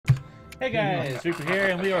Hey guys, Reaper here,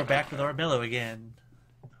 and we are back with Armello again.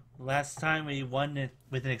 Last time we won it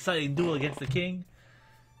with an exciting duel against the king,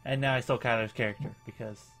 and now I stole Kyler's character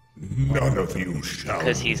because... None of you shall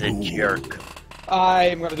Because he's a jerk.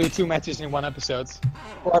 I'm gonna do 2 matches in 1 episode.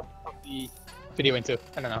 Or put the video into.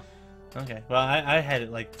 I don't know. Okay, well I had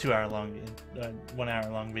it like 2 hour long, 1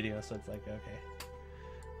 hour long video, so it's like, okay.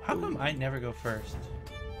 How come I never go first?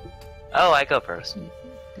 Oh, I go first.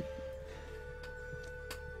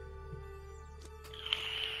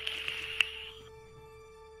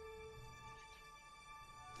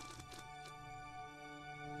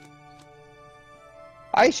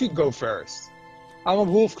 I should go first. I'm a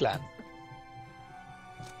wolf clan.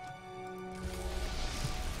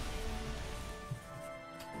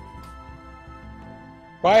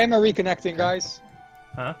 Why am I reconnecting, guys?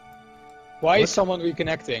 Huh? Why is someone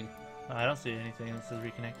reconnecting? I don't see anything that says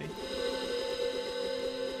reconnecting.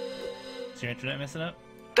 Is your internet messing up?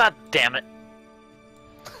 God damn it.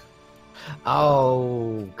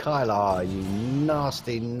 Oh, Kylar, you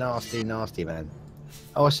nasty, nasty, nasty man.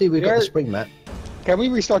 Oh, I see we've got the spring map. Can we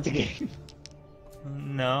restart the game?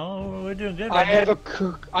 No, we're doing good. I have a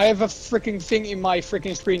freaking thing in my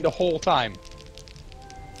freaking screen the whole time.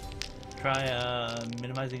 Try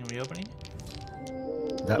minimizing and reopening.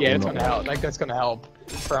 Yeah, that's gonna help. Like that's gonna help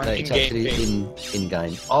for an It's in-game actually thing.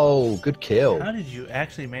 in-game. Oh, good kill. How did you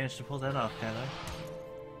actually manage to pull that off, Kyler?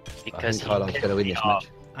 I Because think Kylar's going to win this match.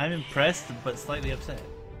 I'm impressed, but slightly upset.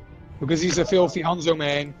 Because he's a filthy Hanzo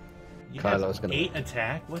man. You Kylar's have gonna 8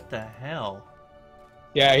 attack? What the hell?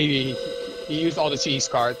 Yeah, he used all the cheese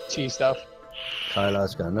stuff.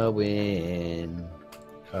 Kylar's going to win.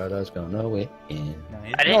 Kylar's going to win.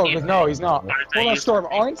 I didn't No, use no, he's not. Hold on, Storm.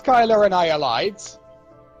 Aren't Kyler and I allied?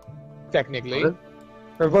 Technically. Pardon?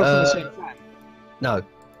 We're both from the same clan. No.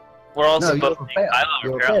 We're also No, both you're a being bear. Kylo,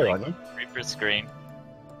 You're a bear, apparently. aren't you? Reaper screen.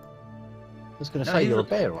 I was going to No, say he's you're a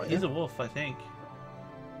bear, right? He's a wolf, I think.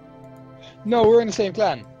 No, we're in the same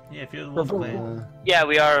clan. Yeah, if you're the We're wolf both clan. Yeah,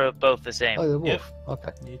 we are both the same. Oh, you're a Yep. wolf.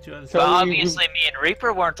 Okay. You two are the So But you- obviously me and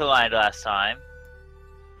Reaper weren't aligned last time.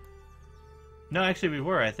 No, actually we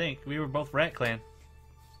were, I think. We were both rat clan.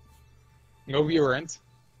 No, we weren't.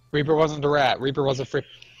 Reaper wasn't a rat. Reaper was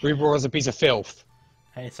a piece of filth.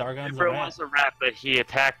 Hey, Sargon's Reaper a rat. was a rat, but he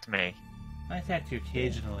attacked me. I attacked you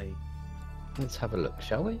occasionally. Let's have a look,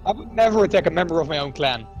 shall we? I would never attack a member of my own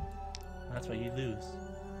clan. That's why you lose.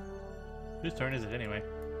 Whose turn is it anyway?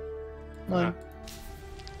 No.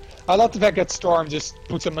 I love the fact that Storm just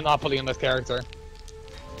puts a monopoly on that character.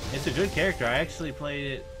 It's a good character. I actually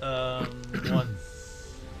played it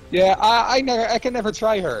once. Yeah, I can never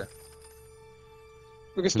try her.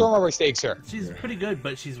 Because Storm always takes her. She's pretty good,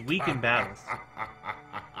 but she's weak in battles.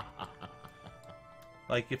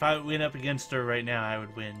 Like, if I went up against her right now, I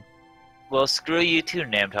would win. Well, screw you too,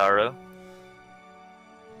 Namtaro.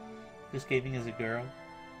 This gaming is a girl.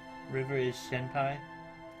 River is Senpai.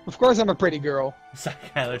 Of course I'm a pretty girl. Sorry,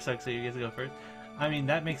 Kyler sucks, so you get to go first. I mean,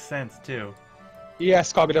 that makes sense, too.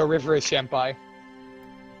 Yes, Kabuto River is Senpai.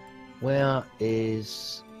 Where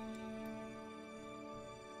is...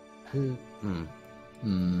 Who?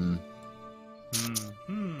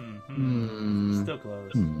 Still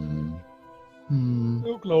close.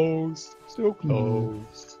 Still closed. Still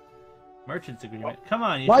closed. Merchant's agreement. Come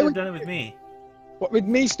on, you Why should have would- done it with me. What, with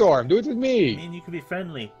me, Storm? Do it with I me. mean, you could be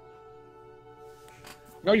friendly.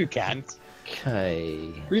 No, you can't. Okay.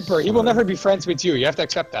 Reaper, he will never be friends with you. You have to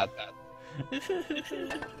accept that.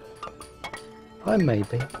 I may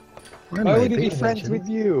be. Why would he be friends with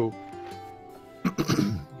you? You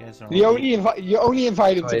guys are You all only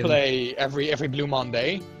invite him to Sorry. play every Blue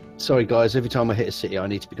Monday. Sorry guys, every time I hit a city I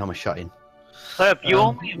need to become a shut-in. But you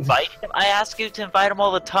only invite him? I ask you to invite him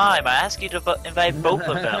all the time. I ask you to invite both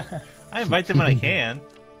of them. I invite them when I can.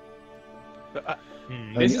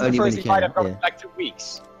 This is the Only when first you invite can, I've got yeah. in like 2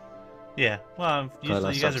 weeks. Yeah, well,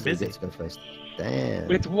 usually you guys are busy. Go first. Damn.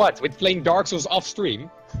 With what? With playing Dark Souls off stream?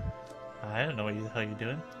 I don't know what the hell you're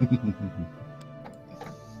doing.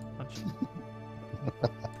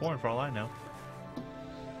 Porn for all I know.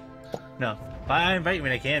 No, I invite you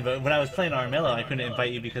when I can, but when I was playing Armello, I couldn't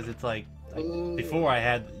invite you because it's like before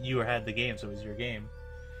you had the game, so it was your game.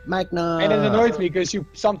 Magna. And it annoys me because you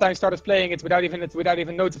sometimes started playing it without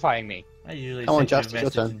even notifying me. I usually Come on, send you a Justin, your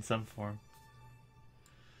message turn. in some form.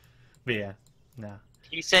 But yeah, no.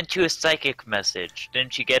 He sent you a psychic message.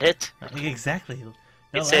 Didn't you get it? Exactly. No,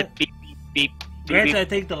 It said beep, beep, beep, beep, Granted, I beep.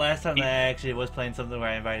 think the last time that I actually was playing something where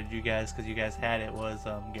I invited you guys because you guys had it was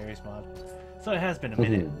Gary's mod. So it has been a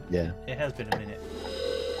minute. Yeah. It has been a minute.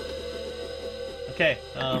 Okay,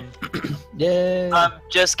 Yeah.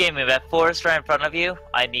 Just gave me that forest right in front of you.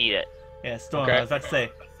 I need it. yeah, Storm, Okay. I was about to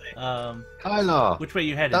say, Kyla, Which way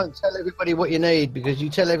you headed? don't tell everybody what you need, because you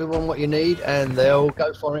tell everyone what you need and they'll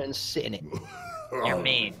go for it and sit in it. You're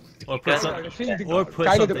mean. Or put Because- some, The thing- or put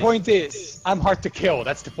Kyla, something. the point is, I'm hard to kill.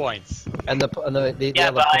 That's the point. And the Yeah,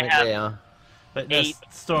 other but I point have- there. But no, 8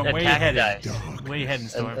 Storm, where you attack headed? dice. Where you heading,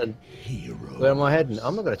 Storm? And Hero. where am I heading?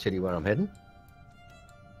 I'm not going to tell you where I'm heading.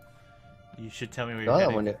 You should tell me where I you're don't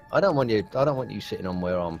heading. want you. I don't want you sitting on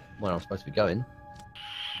where I'm supposed to be going.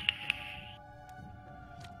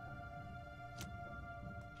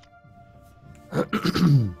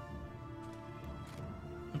 I'm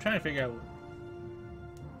trying to figure out.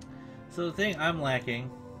 So the thing I'm lacking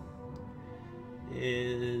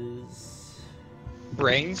is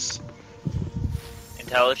Brains.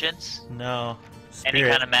 Intelligence? no Any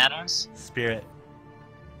spirit. kind of manners? Spirit.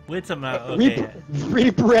 Wits amount. Okay,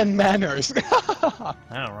 Reaper and manners. I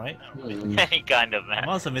know, right? Any kind of I'm manners.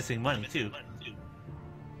 also missing money too.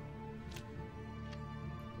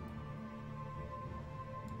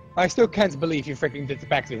 I still can't believe you freaking did the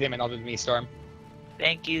pact with him and not with me, Storm.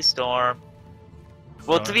 Thank you, Storm.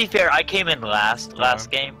 Well, to be fair, I came in last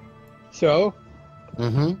game. So,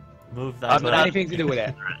 Mm-hmm. Move that, I'm not not- anything to do with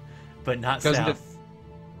it. but not Doesn't south.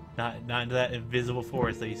 Not into that invisible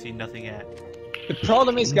forest that you see nothing at. The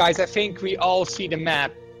problem is, guys, I think we all see the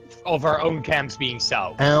map of our own camps being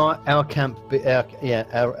south. Our camp,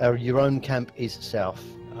 your own camp is south.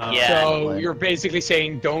 Yeah. So Right. you're basically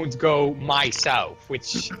saying don't go my south,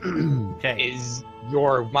 which Okay. is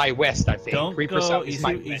my west, I think. Don't Reaper go. south You is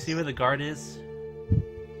my see, you west. see where the guard is?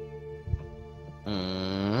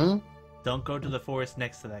 Mm-hmm. Don't go to the forest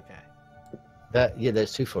next to that guy.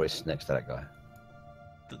 There's two forests next to that guy.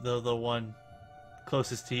 The one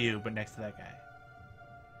closest to you, but next to that guy.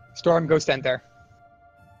 Storm, go stand there.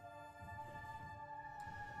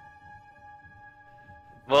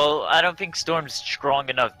 Well, I don't think Storm's strong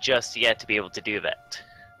enough just yet to be able to do that.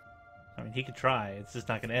 I mean, he could try. It's just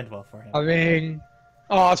not going to end well for him. I mean,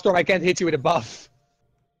 oh, Storm, I can't hit you with a buff.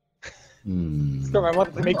 Hmm. Storm, I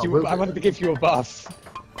wanted to make you. I wanted to give you a buff.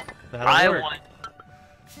 That'll I work. want.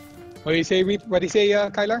 What do you say,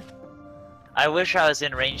 Kyler? I wish I was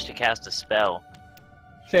in range to cast a spell.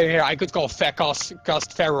 Say here, I could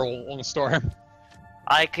cast Feral on Storm.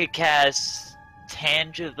 I could cast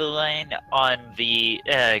Tangiveline on the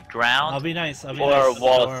ground I'll be nice. I'll be or nice.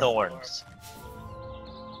 Wall of Storm. Thorns.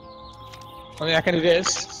 I mean, I can do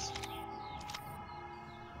this.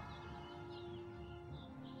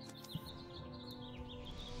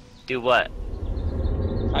 Do what?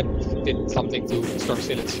 I did something to Storm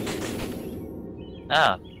Silas.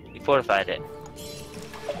 Oh, you fortified it.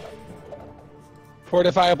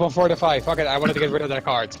 Fortify upon fortify. Fuck it, I wanted to get rid of that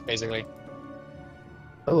card, basically.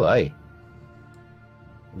 Oh, hey.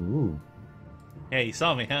 Ooh. Yeah, you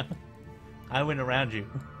saw me, huh? I went around you.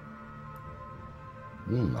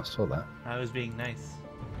 I saw that. I was being nice.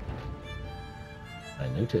 I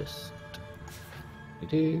noticed.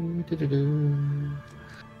 Do-do-do-do-do.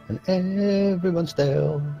 And everyone's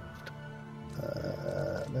stealth.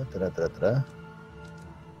 Da-da-da-da-da.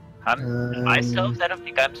 Am I stealthed? I don't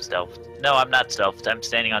think I'm stealthed. No, I'm not stealthed. I'm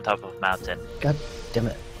standing on top of a mountain. God damn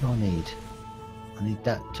it! What do I need? I need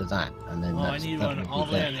that to that, and then Oh, I that's, need that one would be all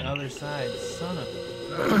the way that. on the other side. Son of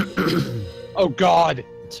a... Oh god!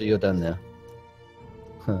 So you're done now.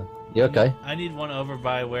 Huh. You okay? I need one over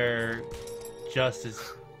by where Just is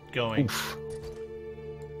going. Oof.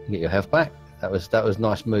 You get your health back. That was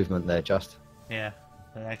nice movement there, Just. Yeah,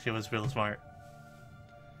 that actually was real smart.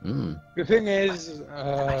 The thing is,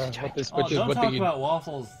 Oh, don't talk about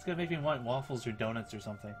waffles. It's gonna make me want waffles or donuts or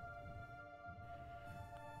something.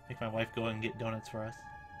 Make my wife go and get donuts for us.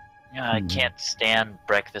 I can't stand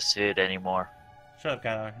breakfast food anymore. Shut up,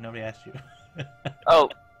 Kyler. Nobody asked you. Oh,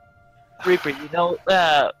 Reaper, you know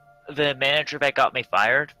the manager that got me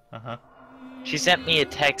fired? Uh-huh. She sent me a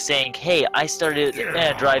text saying, "Hey, I started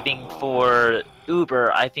driving for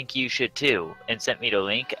Uber. I think you should too," and sent me the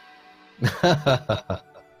link.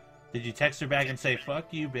 Did you text her back and say,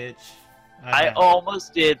 "Fuck you, bitch"? I know.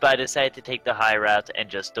 almost did, but I decided to take the high route and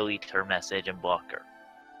just delete her message and block her.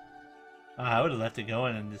 I would have left it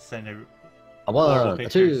going and just send her. I Horrible want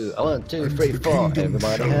pictures. 2, 3, 4.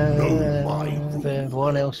 Everybody have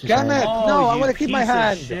everyone else's Damn it! hand. No, I you wanna keep my piece of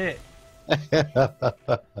hand. Shit.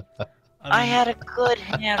 I had a good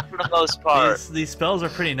hand for the most part. These spells are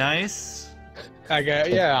pretty nice, I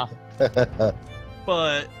get, yeah.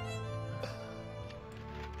 but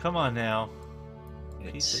come on now,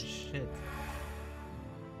 piece It's- of shit.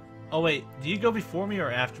 Oh wait, do you go before me or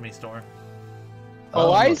after me, Storm?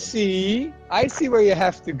 Oh, I see. I see where you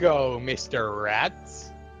have to go, Mr. Rat.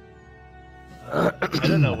 I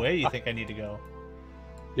don't know where you think I need to go.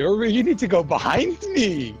 You need to go behind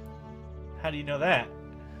me, How do you know that?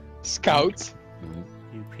 Scout.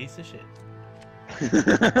 You piece of shit.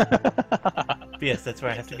 But yes, that's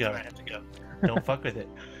where I have to go. Don't fuck with it.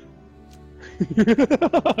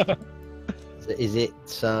 Is it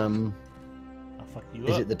I'll fuck you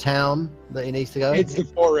Is up. it the town that he needs to go? It's the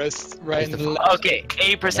forest, right? It's in the the left. Okay,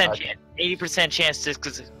 80% chance. 80% chance to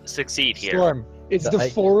succeed here. Storm. It's the Hey.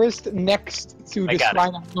 forest next to I the got it.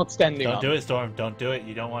 shrine I'm not standing Don't on. do it, Storm. Don't do it.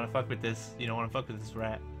 You don't want to fuck with this. You don't want to fuck with this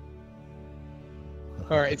rat.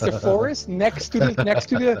 All right, it's the forest next to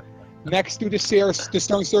the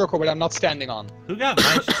stone circle, but I'm not standing on. Who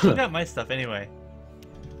got my stuff anyway?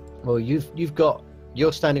 Well,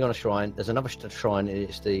 you're standing on a shrine. There's another shrine, and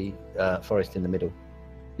it's the forest in the middle.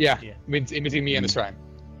 Yeah, Yeah. in between me and the shrine.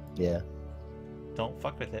 Yeah. Don't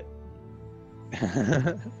fuck with it.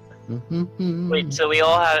 Wait, so we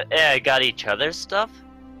all have got each other's stuff?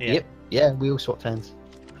 Yeah. Yep. Yeah, we all swapped hands.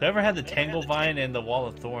 Whoever had the Tangle Vine and the Wall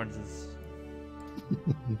of Thorns is.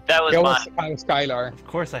 That was It mine. was Skylar. Of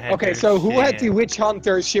course I had. Okay, your so who shit. had the Witch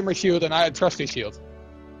Hunter Shimmer Shield and I had Trusty Shield?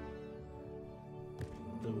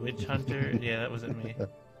 The Witch Hunter? Yeah, that wasn't me.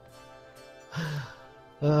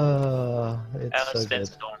 Oh, That it's was so Vince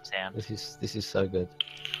good. Storm's hand. This is so good.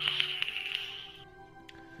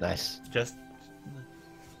 Nice. Just.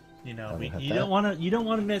 You know, Don't have you that. don't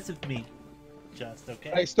wanna mess with me. Just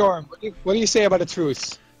okay. Hey, Storm, what do you say about a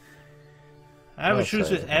truce? I have a I'll truce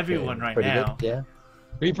say with it's everyone pretty- right pretty now. Good. Yeah.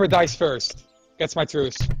 Reaper dies first. Gets my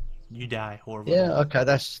truce. You die horrible. Yeah. Okay.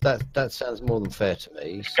 That sounds more than fair to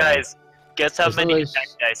me. So, Guys, guess how As long many as- attack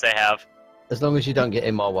dice I have? as long as you don't get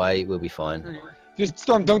in my way, we'll be fine. Just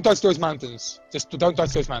Storm, don't touch those mountains. Just don't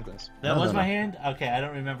touch those mountains. That No, was no, my no. hand? Okay, I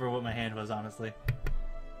don't remember what my hand was, honestly.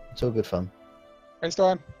 It's all good fun. Hey,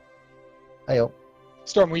 Storm. Hey, oh.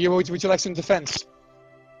 Storm, would you like some defense?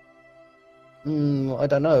 I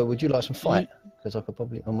don't know. Would you like some fight? Because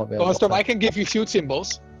I might be able Oh, to. Storm, offer- I can give you shield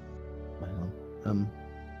symbols. Hang on.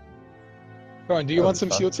 Go on, do you That want would some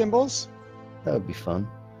be fun. shield symbols? That would be fun.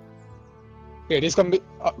 Here, this can be.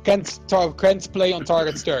 Can't play on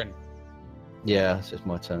target's turn. Yeah, it's just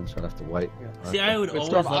my turn, so I'll have to wait. See, I would But always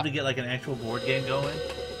Storm, love to get like an actual board game going.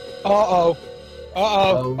 Uh-oh.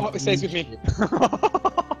 Oh, Oh, it stays with me.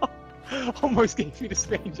 Almost gave you the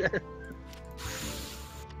stranger.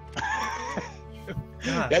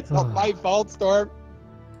 God. That's not my fault, Storm.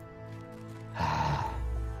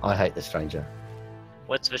 I hate the stranger.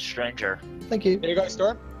 What's the stranger? Thank you. Here you go,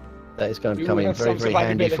 Storm. That is going to You come in have very, some very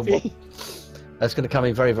handy for what. survivability. That's going to come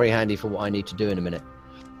in very, very handy for what I need to do in a minute.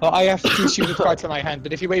 Well, I have 2 shielded cards in my hand,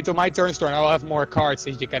 but if you wait till my turn, Storm, I'll have more cards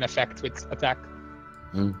that you can affect with attack.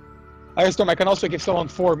 Hmm. Storm, I can also give someone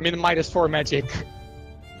 -4 magic.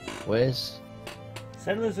 Where's?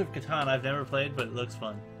 Settlers of Catan I've never played, but it looks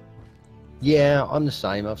fun. Yeah, I'm the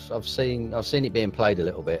same. I've seen it being played a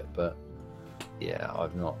little bit, but yeah,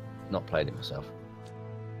 I've not played it myself.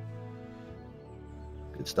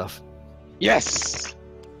 Good stuff. Yes!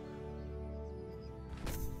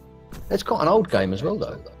 It's quite an old game as well,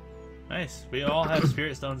 though. Nice. We all have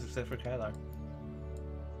Spirit Stones except for Kylar.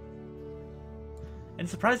 And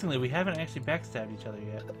surprisingly, we haven't actually backstabbed each other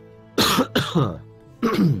yet.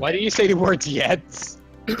 Why do you say the word yet?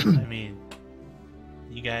 I mean,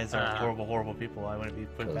 you guys are Uh. horrible, horrible people. I wouldn't be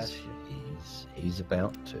put past Because you. he's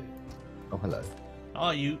about to. Oh, hello. Oh,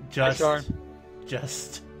 you Hi, Storm.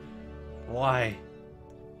 just. Why?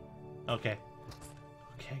 Okay.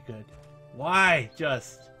 Okay, good. Why?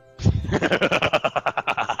 Just.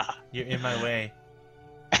 You're in my way.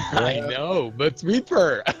 I know, but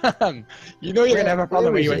Reaper, you know you're gonna have a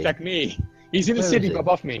problem when where you is he? attack me. He's in the Where city is he?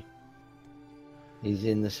 above me. He's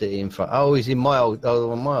in the city in front. Oh, he's in my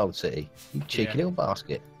old city. You cheeky Yeah. little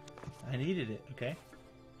basket. I needed it, okay?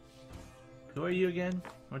 Who are you again?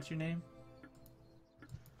 What's your name?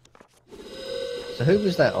 So who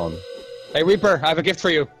was that on? Hey Reaper, I have a gift for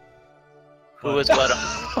you. Who was what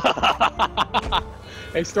on?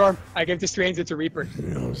 Hey Storm, I gave the stranger to Reaper.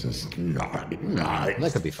 That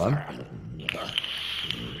could be fun.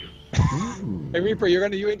 Hey Reaper, you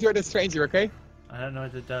enjoy the stranger, okay? I don't know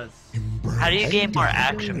what it does. How do you gain more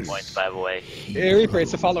action points, by the way? Hey Reaper,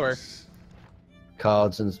 it's a follower.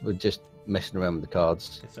 Cards, and we're just messing around with the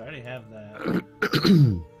cards. Okay, so I already have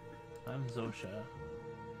that. I'm Zosha.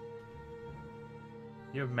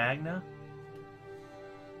 You're Magna?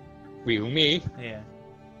 Me? Yeah.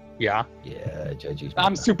 Yeah. Yeah, JG's.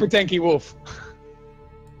 I'm super tanky wolf.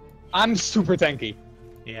 I'm super tanky.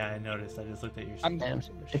 Yeah, I noticed. I just looked at your I'm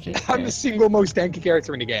shit. I'm the single most tanky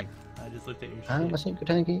character in the game. I just looked at your I'm a shit. single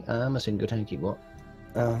tanky. I'm a single tanky. What?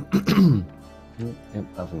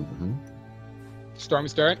 Storm,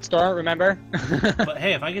 remember? But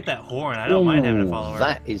hey, if I get that horn, I don't mind having a Ooh, follower.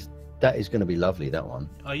 that is going to be lovely. That one.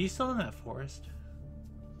 Are you still in that forest?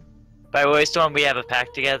 By the way, Storm, we have a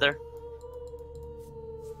pact together.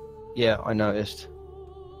 Yeah, I noticed.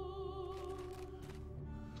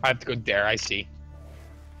 I have to go there, I see.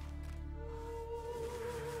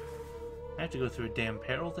 I have to go through a damn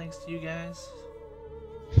peril thanks to you guys.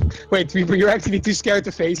 Wait, Reaper, you're actually too scared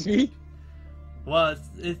to face me? Well,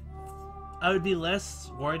 I would be less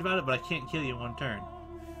worried about it, but I can't kill you in one turn.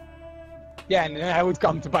 Yeah, and then I would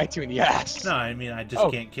come to bite you in the ass. No, I mean, I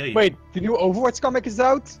just can't kill you. Wait, the new Overwatch comic is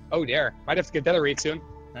out? Oh, there. Might have to get that a read soon.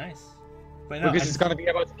 Nice. But no, Because it's gonna be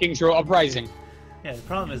about the King's Row Uprising. Yeah, the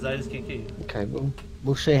problem is I just can't kill you. Okay,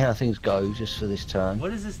 we'll see how things go just for this turn. What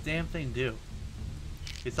does this damn thing do?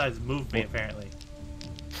 Besides move me, apparently.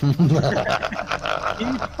 He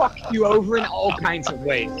fucked you over in all kinds of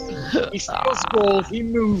ways. He steals gold, he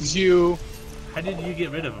moves you How did you get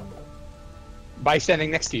rid of him? by standing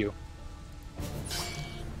next to you.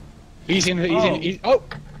 He's in. Oh,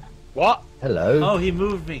 what? Hello. Oh, he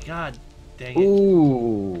moved me. God dang it.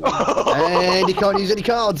 Ooh. And he can't use any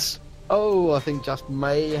cards. Oh, I think Just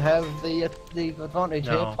may have the advantage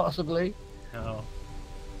No. here, possibly. No.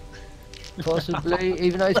 Possibly,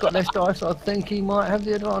 even though he's got less dice, I think he might have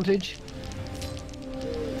the advantage.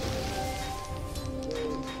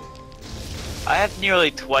 I have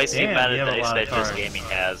nearly twice the Damn, amount you of have a dice lot that of this cards. gaming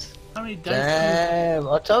has. How many dice? Damn,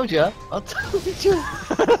 I told you. I told you.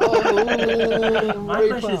 Oh, My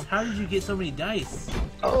Reaper. question is, how did you get so many dice?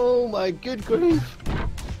 Oh my good grief.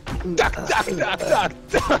 Duck, duck, duck, duck.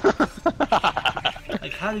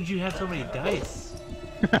 Like, how did you have so many dice?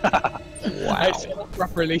 I said it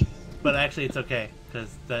properly. But actually, it's okay, because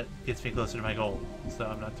that gets me closer to my goal, so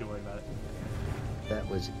I'm not too worried about it. That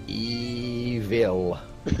was evil.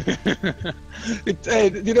 You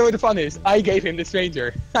know what the fun is? I gave him the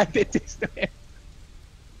stranger. I did this to him.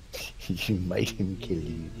 You made him kill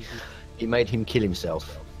you. You made him kill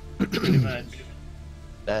himself. Pretty much.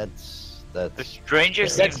 That's The stranger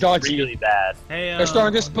That's seems dodgy. really bad. Hey, There's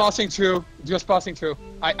Storm just passing through. Just passing through.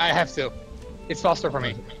 I have to. It's faster for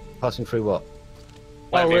me. passing through what?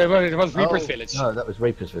 Oh, it was Reaper's Oh, village. No, that was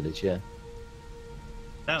Reaper's village. Yeah,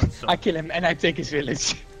 that one's so... I kill him and I take his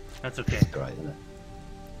village. That's okay. great, isn't it?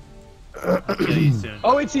 I'll kill you soon.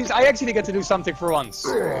 Oh, it seems I actually get to do something for once.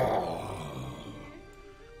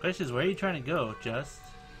 Question is, where are you trying to go, Just?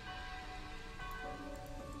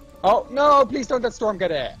 Oh no! Please don't let Storm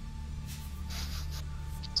get it.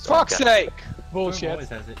 Fuck's sake! Storm Bullshit. always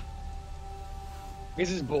has it.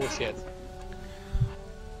 This is bullshit.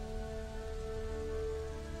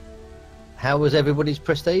 How was everybody's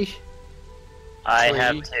prestige? I Three.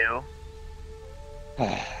 have two.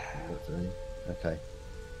 Okay.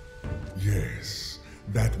 Yes,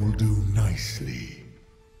 that will do nicely.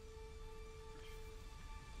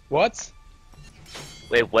 What?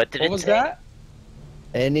 Wait, what did What it was say? that?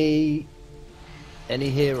 Any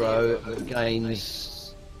hero that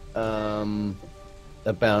gains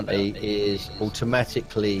a bounty is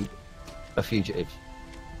automatically a fugitive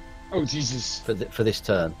Oh Jesus! for this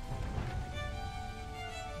turn.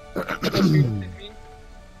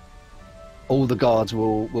 All the guards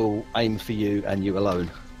will aim for you and you alone.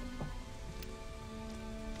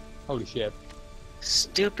 Holy shit!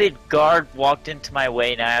 Stupid guard walked into my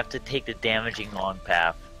way and I have to take the damaging long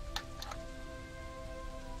path.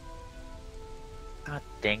 God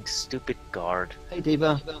dang, stupid guard. Hey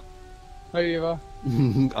Diva. Hey Eva.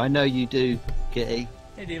 I know you do, Kitty.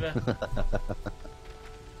 Hey, Diva.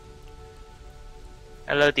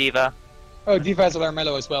 Hello, Diva. Oh, Diva has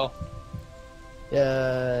Armello as well.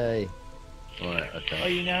 Yay. Right, Oh,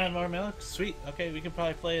 okay. you now have Armello? Sweet. Okay, we can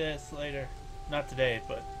probably play this later. Not today,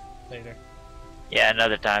 but later. Yeah,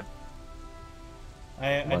 another time.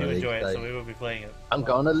 I One do of these enjoy it, so days. we will be playing it. I'm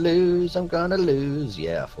gonna lose.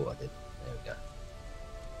 Yeah, I thought I did. There we go.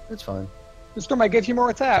 That's fine. Storm, I gave you more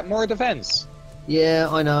attack, more defense. Yeah,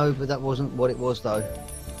 I know, but that wasn't what it was, though.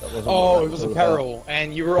 That wasn't what Oh, that it was a all about. peril,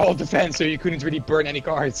 and you were all defense, so you couldn't really burn any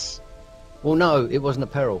cards. Well, no, it wasn't a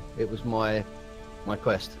peril. It was my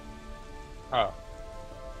quest. Oh.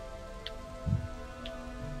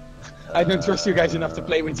 I don't trust you guys enough to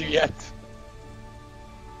play with you yet.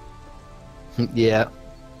 Yeah,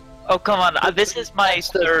 Oh, come on. This is my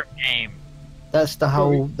third game. that's the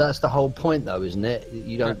whole point, though, isn't it?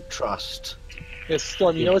 You don't trust. Yes,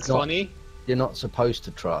 Storm, you know what's Not- funny? You're not supposed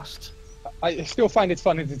to trust. I still find it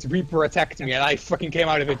funny that Reaper attacked me and I fucking came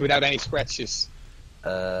out of it without any scratches.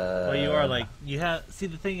 Well, you are like you have. See,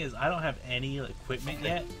 the thing is, I don't have any equipment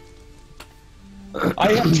yet.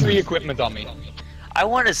 I have 3 equipment on me. I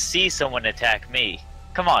want to see someone attack me.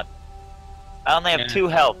 Come on. I only have 2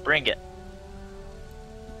 health. Bring it.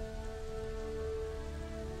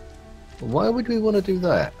 Why would we want to do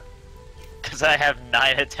that? Because I have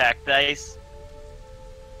 9 attack dice.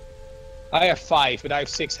 I have 5, but I have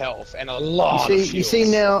 6 health and a lot You of see,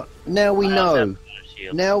 shields. now we I also have know. a lot of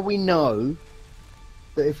shields. Now we know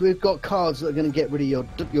that if we've got cards that are going to get rid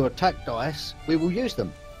of your attack dice, we will use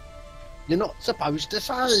them. You're not supposed to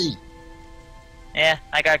say. Yeah,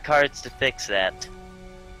 I got cards to fix that.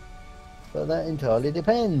 But that entirely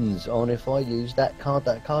depends on if I use that card,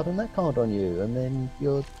 and that card on you, and then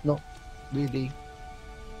you're not really.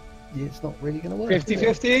 It's not really going to work. is it?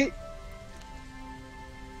 50-50.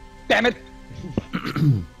 Damn it!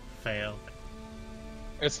 Fail.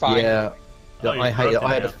 It's fine. Yeah, Oh, I you hate it. broke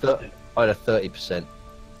I had it I had a 30%.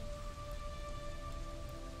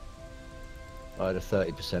 I had a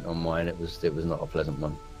 30% on mine. It was not a pleasant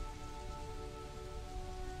one.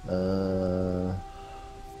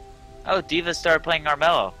 Oh, Diva started playing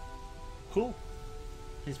Armello. Cool.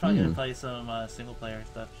 He's probably gonna play some single player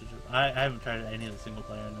stuff. I haven't tried any of the single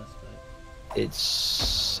player in this, but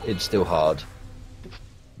It's still hard.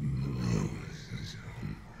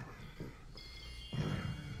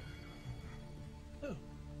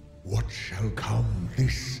 What shall come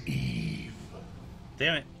this eve?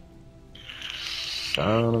 damn it,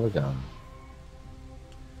 Son of a gun.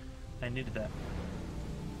 I needed that.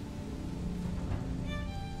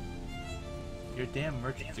 Your damn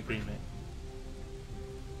merchant's agreement.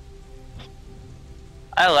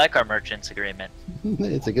 I like our merchant's agreement.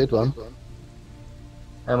 It's a good one.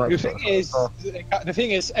 How much? The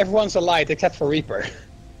thing is, everyone's allied except for Reaper.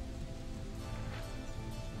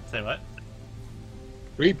 Say what?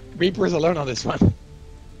 Reaper's alone on this one.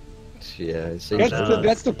 Yeah, it seems.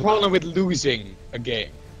 That's the problem with losing a game.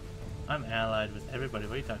 I'm allied with everybody.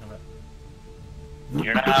 What are you talking about?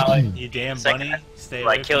 You're not allied. You damn Second, bunny, stay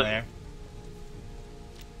like, away kill from you. there.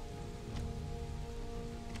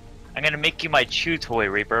 I'm gonna make you my chew toy,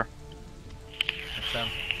 Reaper. That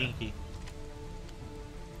sounds kinky.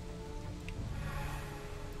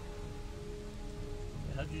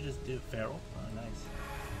 How'd you just do, Feral? Oh, nice.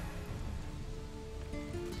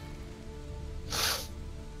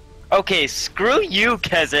 Okay, screw you,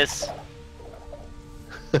 Kezis.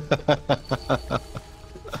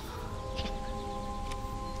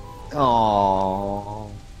 Aww.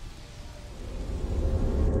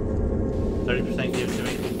 30% give to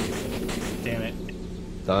me. Damn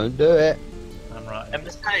it. Don't do it. I'm rotten. And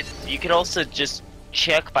besides, you could also just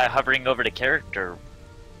check by hovering over the character.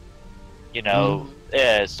 You know,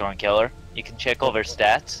 Stormkiller. You can check over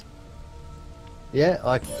stats. Yeah,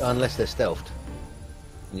 unless they're stealthed.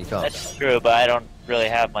 You can't. That's true, but I don't really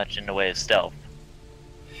have much in the way of stealth.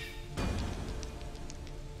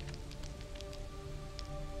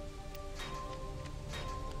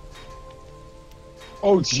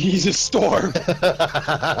 Oh Jesus, Storm! We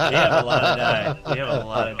have a lot of dice. We have a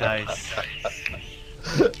lot of dice.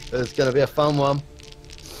 It's gonna be a fun one.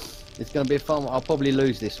 It's gonna be a fun one. I'll probably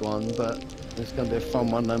lose this one, but it's gonna be a fun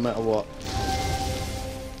one no matter what.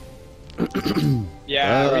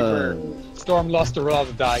 Yeah, Reaper. Storm lost a lot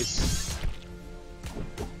of dice.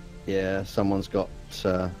 Yeah, someone's got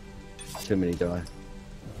too many die.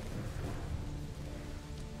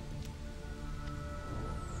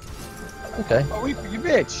 Okay. Oh, Reaper, you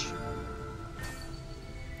bitch!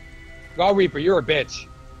 Wow, Reaper, you're a bitch.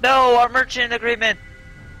 No, our merchant agreement.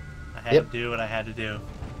 I had Yep. to do what I had to do.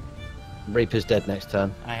 Reaper's dead next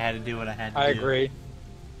turn. I had to do what I had to I do. agree.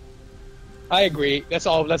 I agree. Let's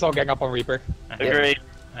all gang up on Reaper. I had, Agreed.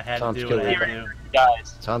 I had Time to to do what I kill had to do.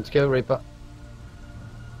 Guys. Time to kill Reaper.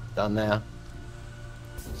 Done now.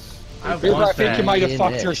 I Reaper, want I think that. you might have In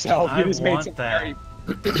fucked it. yourself. I You just made want some that. very...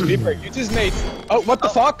 Reaper, you just made... Oh, what the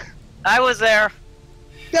fuck? I was there.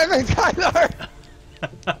 Damn it, Tyler!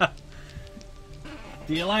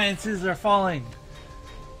 The alliances are falling.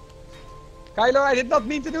 Kylo, I did not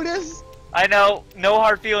mean to do this. I know. No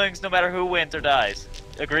hard feelings no matter who wins or dies.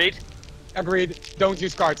 Agreed? Agreed. Don't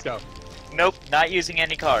use cards, though. Nope, not using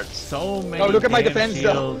any cards. So many. Oh, look at my damn defense,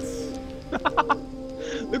 though. shields.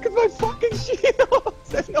 Look at my fucking shield!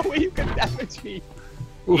 There's no way you can damage me.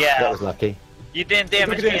 Oof, Yeah. that was lucky. You didn't Look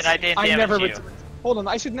damage at me this. and I didn't I damage never you. retreat. Hold on,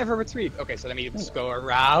 I should never retreat. Okay, so let me just go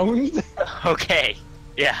around. Okay,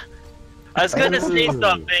 yeah. I was gonna say Ooh.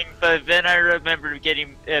 something, but then I remembered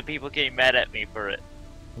getting people getting mad at me for it.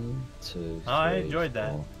 1, 2, Oh, I 3, enjoyed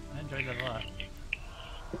that. 4, I enjoyed that a lot.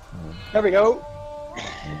 There we go.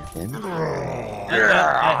 10.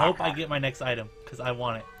 I hope I get my next item because I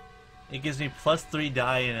want it. It gives me +3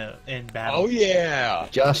 die in battle. Oh yeah.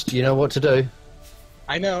 Just, you know what to do.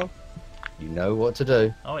 I know. You know what to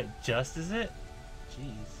do. Oh wait, just is it?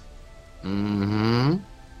 Jeez. Mm-hmm.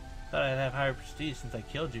 Thought I'd have higher prestige since I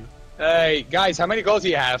killed you. Hey, guys, how many goals do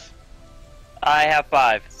you have? I have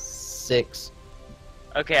 5. 6.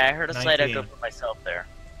 Okay, I heard a slight 19. echo for myself there.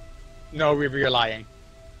 No, Reaper, you're lying.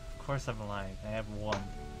 Of course I'm lying. I have 1.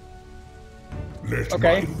 Let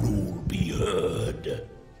Okay. my rule be heard.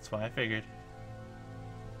 That's why I figured.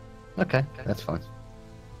 Okay, that's fine.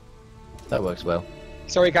 That works well.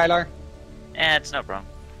 Sorry, Kylar. It's no problem.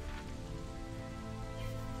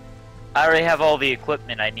 I already have all the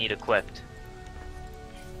equipment I need equipped.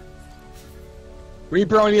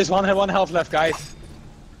 Reaper only has one health left, guys.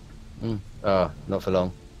 Oh, not for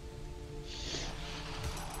long.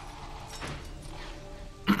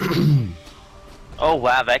 Oh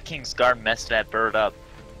wow, that King's Guard messed that bird up.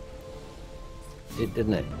 It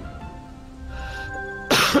didn't it?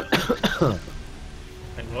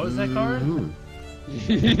 Like, what was that card? Mhm.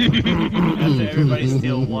 After everybody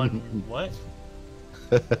steal 1. What?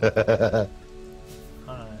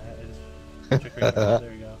 Trickery.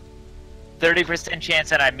 There we go. 30%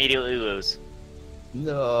 chance and I immediately lose.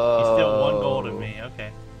 No. You steal 1 gold of me.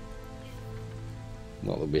 Okay.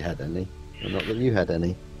 Not that we had any. Well, not that you had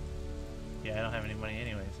any. Yeah, I don't have any money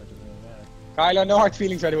anyway, so it doesn't really matter. Kylar, no hard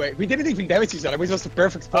feelings, by the way. We didn't even damage each other, which was the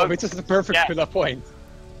perfect point. Which was the perfect Yeah. fill-up point.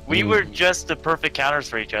 We were just the perfect counters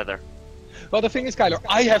for each other. Well, the thing is, Kylar,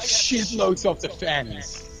 I have shitloads of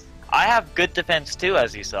defense. I have good defense too,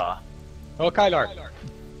 as you saw. Well, Kylar,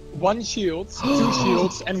 1 shield, 2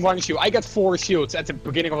 shields, and 1 shield. I got 4 shields at the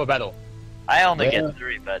beginning of a battle. I only Yeah. get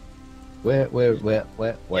 3, but Where? Wait,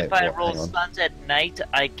 if I what? roll Hang on. stuns at night,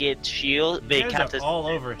 I get shield. They You guys count are as all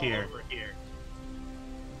over here.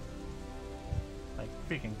 Like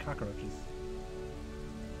freaking cockroaches.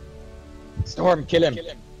 Storm, kill him.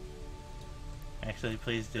 Actually,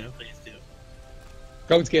 please do.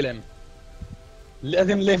 Don't kill him. Let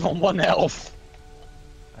him live on 1 health.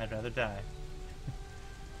 I'd rather die.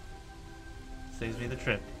 Saves me the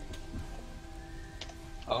trip.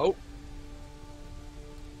 Oh.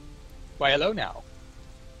 Why, hello now.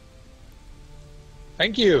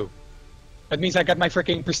 Thank you. That means I got my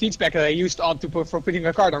freaking prestige back that I used on for putting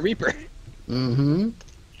a card on Reaper. Mm-hmm.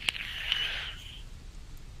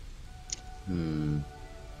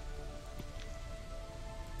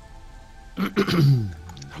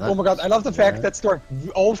 Oh my god, I love the fact that Storm,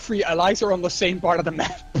 all 3 allies are on the same part of the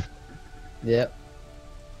map. Yep.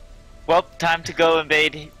 well, time to go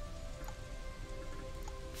invade.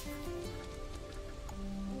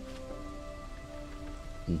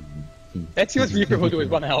 Let's see what Reaper will do with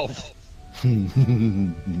 1 health.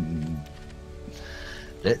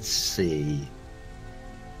 Let's see.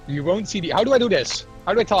 You won't see the. How do I do this?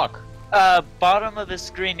 How do I talk? Bottom of the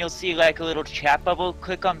screen, you'll see like a little chat bubble.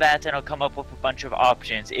 Click on that, and it'll come up with a bunch of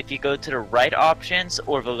options. If you go to the right options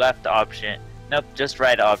or the left option, nope, just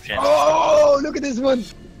right options. Oh, look at this one.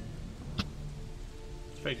 It's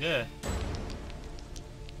pretty good.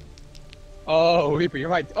 Oh, Reaper, you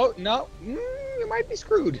might. Oh no, you might be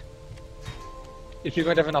screwed. If you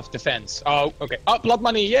don't have enough defense. Oh, okay. Oh, blood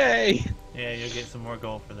money, yay! Yeah, you'll get some more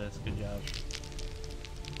gold for this. Good job.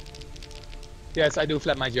 Yes, I do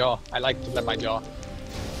flap my jaw. I like to flap my jaw.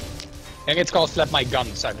 And it's called flap my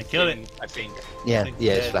guns. I killed it. I think. Yeah, Think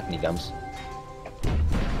yeah, it's dead. flapping your gums.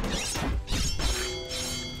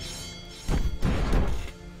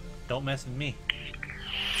 Don't mess with me.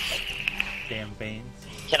 Damn Banes.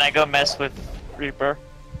 Can I go mess with Reaper?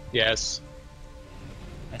 Yes.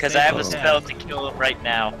 Because say I have go a down. spell to kill him right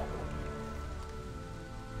now.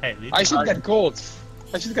 Hey, leave I the should target. get gold.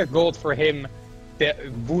 I should get gold for him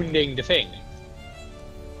wounding the thing.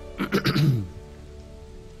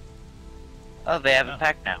 Oh, they have Oh. a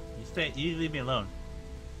pack now. You stay. You leave me alone.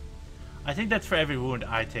 I think that's for every wound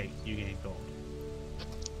I take. You gain gold.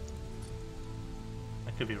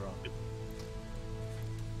 I could be wrong.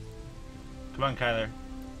 Come on, Kyler.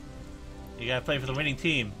 You gotta play for the winning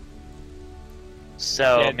team.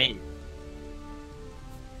 So, Yeah. me.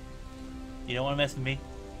 You don't want to mess with me.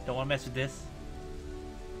 Don't want to mess with this.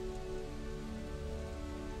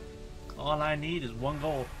 All I need is 1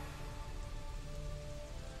 gold.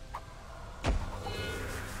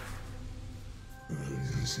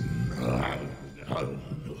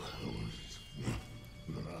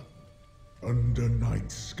 Under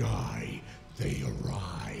night sky, they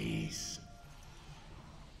arise.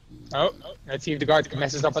 Oh, let's see if the guard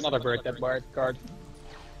messes up another bird. That bird guard.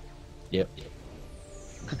 Yep.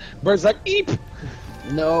 Bird's like, eep!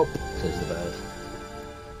 Nope, says the bird.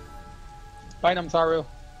 Bye, Namtaru.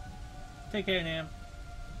 Take care, Nam.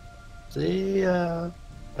 See ya.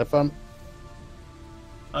 Have fun.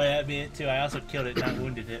 Oh yeah, that'd be it too. I also killed it, not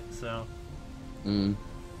wounded it, so Mm.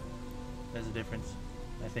 there's a difference.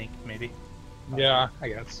 I think, maybe. Yeah, I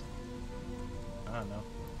guess. I don't know.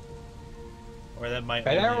 Or that might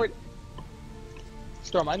I only... never...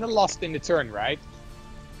 Storm, I'm not lost in the turn, right?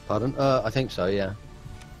 Pardon? I think so, yeah.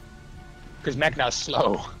 Because Magna's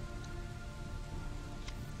slow.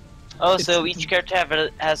 Oh, so each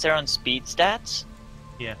character has their own speed stats?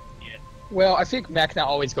 Yeah. Well, I think Magna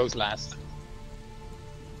always goes last.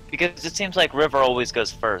 Because it seems like River always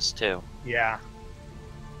goes first, too. Yeah.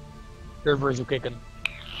 River is a kicking.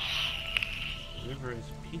 River is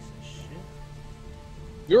a piece of shit.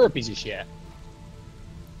 You're a piece of shit.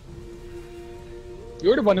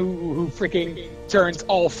 You're the one who freaking turns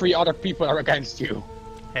all 3 other people are against you.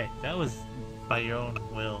 Hey, that was by your own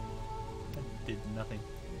will. I did nothing.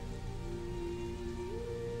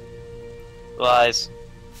 Lies.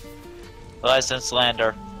 Lies and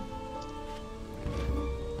slander.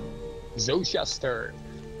 Zosha's turn.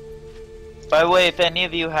 By the way, if any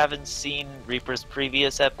of you haven't seen Reaper's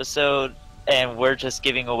previous episode, and we're just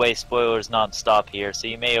giving away spoilers non-stop here, so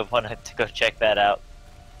you may have wanted to go check that out.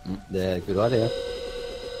 Yeah, good idea.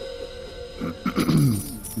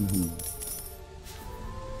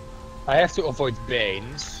 I have to avoid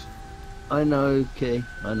Banes. I know, Key.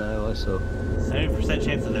 I know, I saw. 70%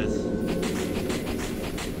 chance of this.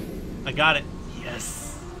 I got it.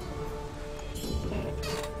 Yes.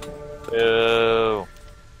 Boo.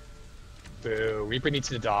 Boo, Reaper needs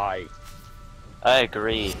to die. I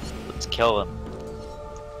agree. Let's kill him.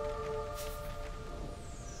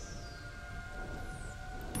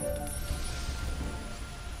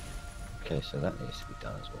 Okay, so that needs to be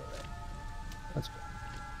done as well then. That's good.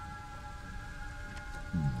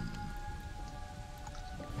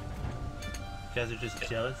 You guys are just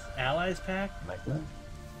jealous. Allies pack? Magna?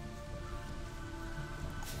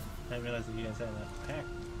 I didn't realize that you guys had that pack.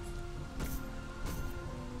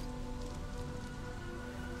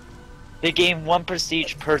 They gain 1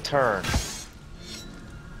 prestige per turn.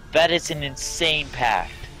 That is an insane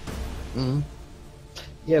pact.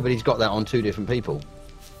 Yeah, but he's got that on 2 different people.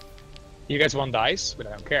 You guys want dice, but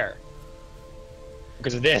I don't care.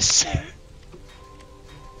 Because of this.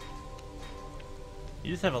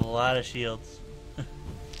 You just have a lot of shields.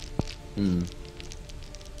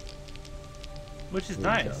 Which is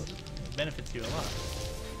nice. It benefits you a lot.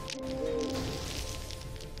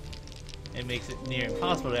 It makes it near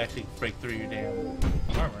impossible to actually break through your damn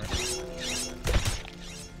armor.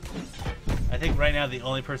 I think right now the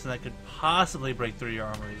only person that could possibly break through your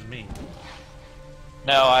armor is me.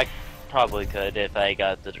 No, I probably could if I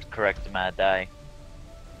got the correct amount of die.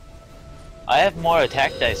 I have more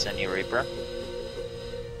attack dice than you, Reaper.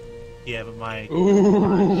 Yeah, but my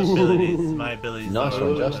Ooh. my abilities Nice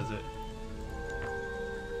don't one, does Justin. it.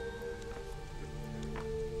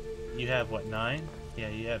 You have what, 9? Yeah,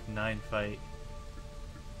 you have 9 fight.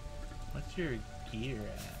 What's your gear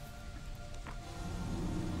at?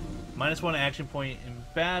 -1 action point in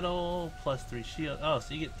battle, +3 shield. Oh,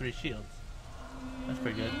 so you get 3 shields. That's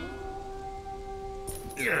pretty good.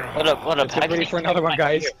 What up, Let's get ready for another one,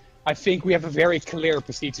 guys. I think we have a very clear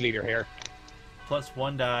prestige leader here.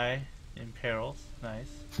 +1 die in perils. Nice.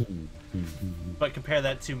 But compare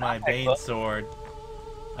that to my Bane sword.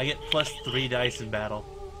 I get +3 dice in battle.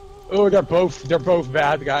 Oh, they're both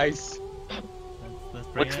bad, guys. Let's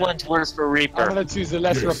bring Which it one's worse for I'm Reaper? gonna choose the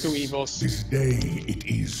lesser of 2 Yes, evils. This day it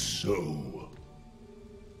is so.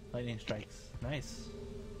 Lightning strikes. Nice.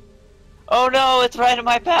 Oh no, it's right in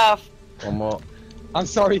my path! One more. I'm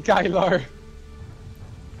sorry, Kylar.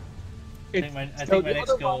 I think my next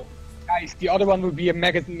goal. Guys, the other one would be a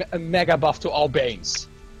mega buff to all Banes.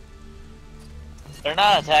 They're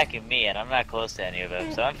not attacking me, and I'm not close to any of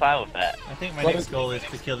them, so I'm fine with that. I think my What next is- goal is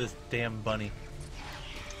to kill this damn bunny.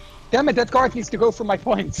 Damn it, that card needs to go for my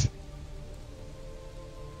points.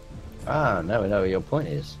 Ah, now we know what your point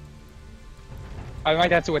is. I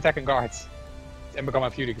might have to attack and guards and become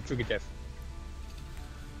a fugitive.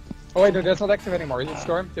 Oh wait, no, that's not active anymore, is it,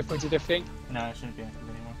 Storm? The fugitive thing? No, it shouldn't be active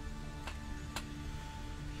anymore.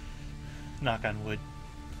 Knock on wood.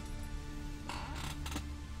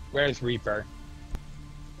 Where's Reaper?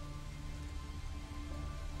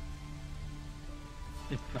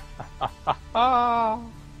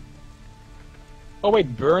 Oh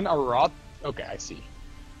wait, burn a rod? Okay, I see.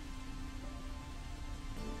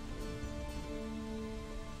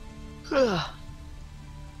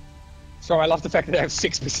 So I love the fact that I have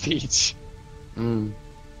 6 prestige. Mm.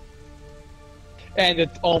 And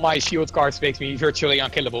that all my shield cards makes me virtually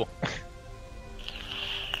unkillable.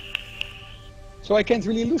 So I can't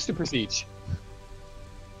really lose the prestige.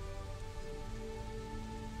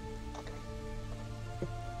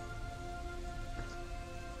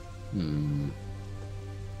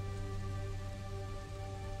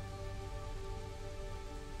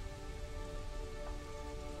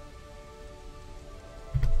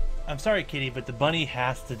 I'm sorry, Kitty, but the bunny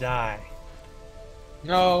has to die.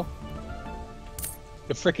 No.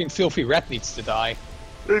 The freaking filthy rat needs to die.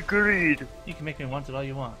 Agreed. You can make me want it all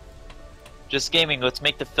you want. Just gaming, let's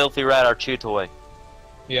make the filthy rat our chew toy.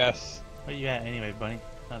 Yes. Where you at anyway, bunny?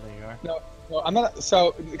 Oh, there you are. No, I'm gonna.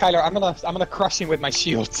 So, Kyler, I'm gonna crush him with my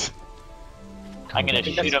shield. I'm gonna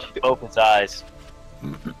shoot him in both his eyes.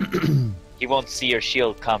 He won't see your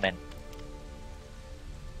shield coming.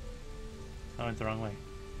 I went the wrong way.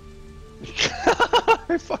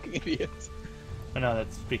 You fucking idiot. Oh no,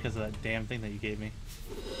 that's because of that damn thing that you gave me.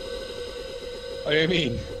 What do you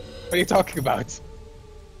mean? What are you talking about?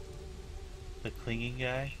 The clinging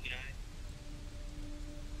guy?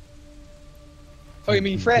 Oh, you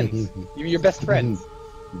mean friends? You mean your best friends?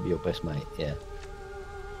 Your best mate, yeah.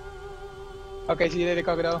 Okay, see you later,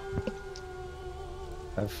 Kokodo.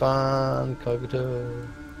 Have fun, Kokoto.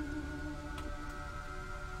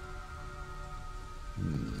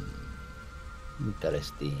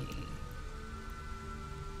 Interesting.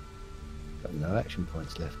 Got no action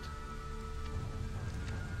points left.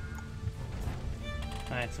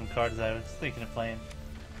 I had some cards I was thinking of playing.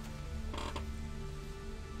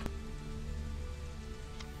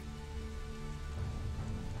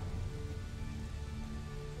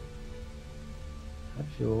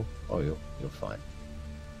 You're fine.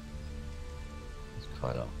 It's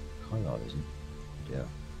Kylo. Kylo isn't. Yeah.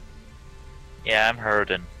 Yeah, I'm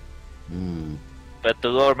hurting. Hmm. But the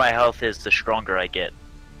lower my health is, the stronger I get.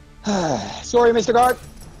 Sorry, Mr. Guard.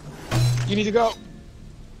 You need to go.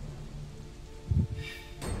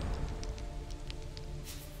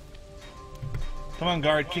 Come on,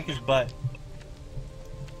 guard, kick his butt.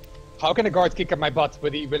 How can a guard kick up my butt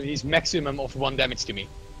with his maximum of 1 damage to me?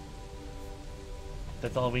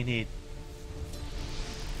 That's all we need.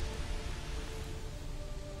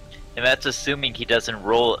 And that's assuming he doesn't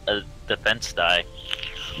roll a defense die.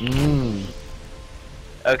 Mmm.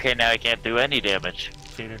 Okay, now I can't do any damage.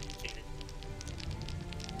 Cheater.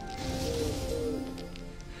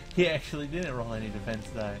 He actually didn't roll any defense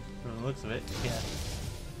die, from the looks of it. Yeah.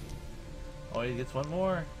 Oh, he gets one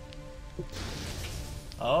more.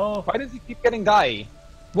 Oh. Why does he keep getting die?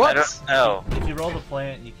 What? I don't know. If you roll the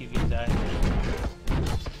plant, you keep getting die.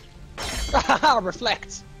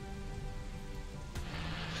 Reflect.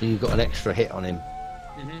 So you got an extra hit on him.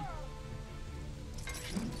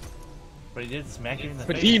 But he did smack you in the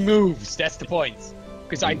But face. he moves, that's the point.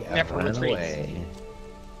 Because I Yeah, never ran retreat. away.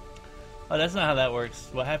 Oh, that's not how that works.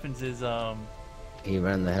 What happens is, He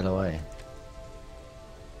ran the hell away.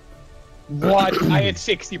 What? I had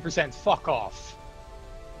 60%. Fuck off.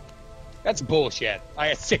 That's bullshit. I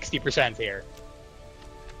had 60% here.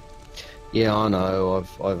 Yeah, I know.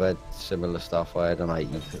 I've had similar stuff. I had an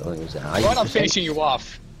 80. I think it was an 80%. Why not finishing you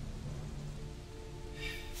off?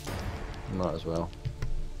 Might as well.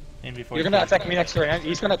 in before You're he gonna kills attack you. me next turn.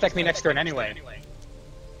 He's gonna attack me next turn anyway.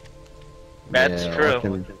 That's Yeah,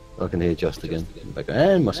 true. I can hear Just again.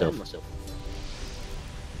 And myself.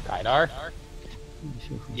 Kaidar,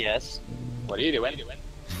 Yes. what are you doing?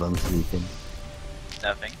 Fun sleeping.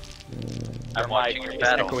 Nothing. Your I'm watching mic your is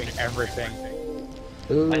battle. echoing everything.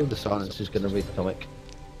 Ooh, the silence is going to read the comic.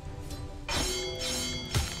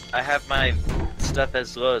 I have my stuff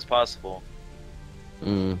as low as possible.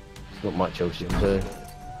 There's not much else you can do.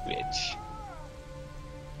 Bitch.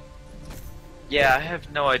 Yeah, I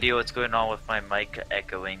have no idea what's going on with my mic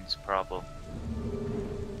echoing's problem.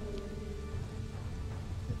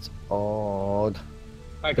 It's odd. I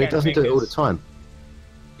But it can't doesn't make do it all the this. time.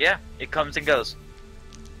 Yeah, it comes and goes.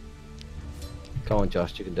 Come on,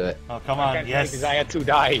 Josh, you can do it. Oh, come I on, can't yes. because I had to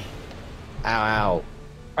die. Ow, ow.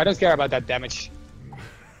 I don't care about that damage.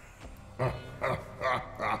 No.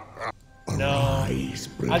 Nice,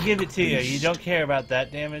 I'll give it to you. You don't care about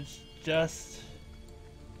that damage, just.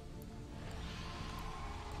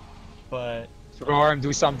 But. Roar and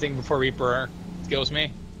do something before Reaper kills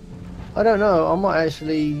me. I don't know. I might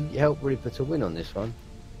actually help Reaper to win on this one.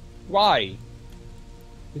 Why?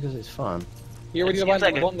 Because it's fun. You It already seems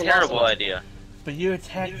like won a the last terrible one. idea. But you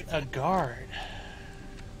attacked a guard.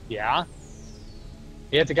 Yeah?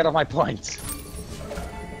 You had to get off my point.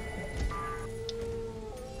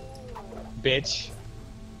 Bitch.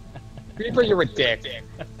 Reaper, you're a dick.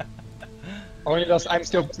 Only those, I'm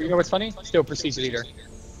still, you know what's funny? Still Prestige Leader.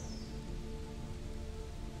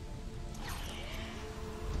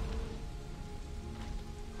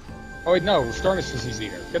 Oh wait, no, Storm is Prestige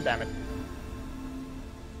Leader. God damn it.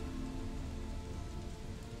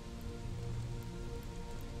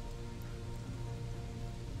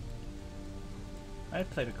 I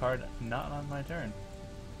played a card not on my turn.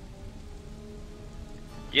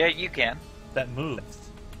 Yeah, you can. That moves.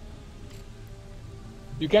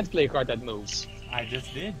 You can't play a card that moves. I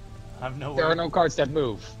just did. I'm no. There are no cards that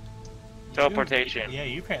move. Teleportation. Yeah,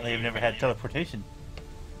 you apparently have never had teleportation.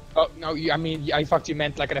 Oh no, I mean I thought you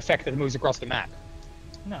meant like an effect that moves across the map.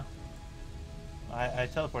 No. I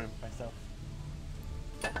teleported myself.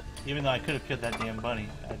 Even though I could have killed that damn bunny,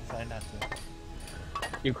 I decided not to.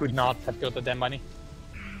 You could not have killed the damn bunny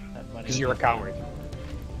That bunny. because you're a coward.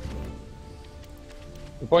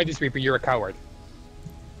 The point is, Reaper, you're a coward.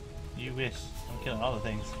 You wish. I'm killing all the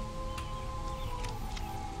things.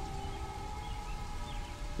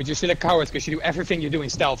 But you're still a coward because you do everything you do in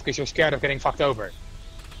stealth because you're scared of getting fucked over.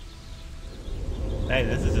 Hey,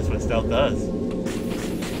 this is just what stealth does.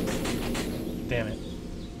 Damn it.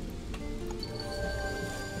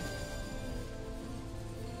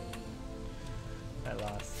 I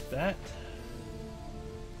lost that.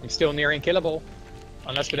 I'm still near unkillable,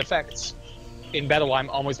 unless with effects. In battle, I'm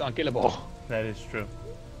almost unkillable. That is true.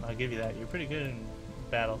 I'll give you that. You're pretty good in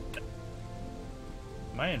battle.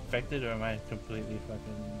 Am I infected or am I completely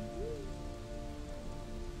fucking...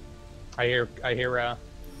 I hear,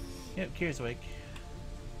 Yep, Kira's awake.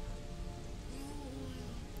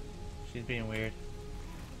 She's being weird.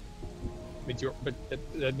 but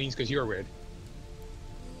that means because you're weird.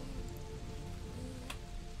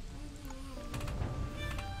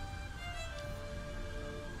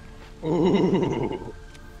 Ooh.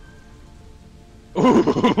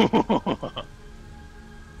 Ooh.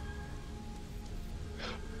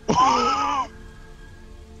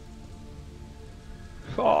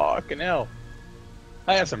 Fucking hell.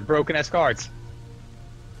 I have some broken ass cards.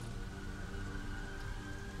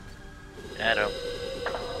 Adam.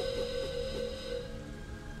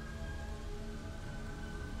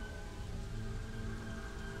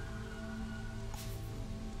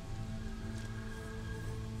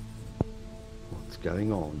 What's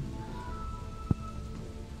going on?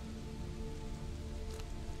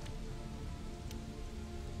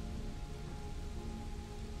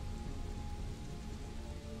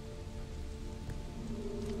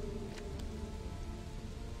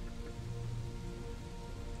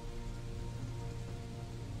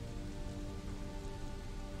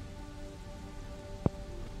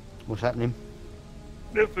 What's happening?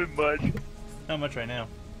 Nothing much. Not much right now.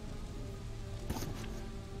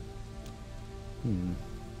 Hmm.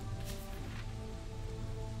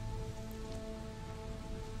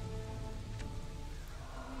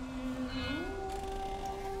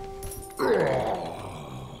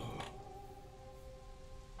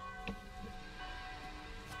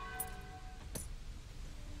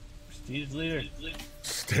 Prestige leader.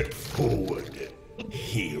 Step forward,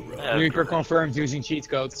 hero. Reaper confirmed using cheat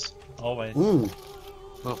codes. Always. Ooh.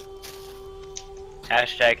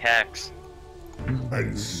 Hashtag hacks.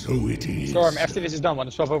 And so it is. Storm, after this is done, want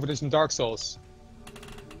to swap over to some Dark Souls?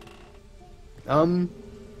 A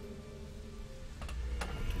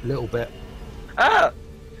little bit. Ah!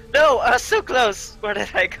 No, I was so close. Where did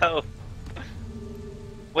I go?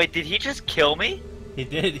 Wait, did he just kill me? He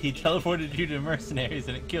did. He teleported you to mercenaries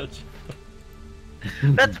and it killed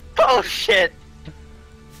you. That's bullshit.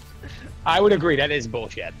 I would agree, that is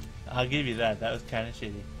bullshit. I'll give you that. That was kind of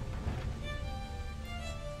shitty.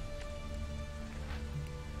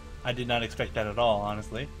 I did not expect that at all,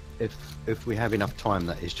 honestly. If we have enough time,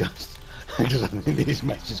 that is just because I think this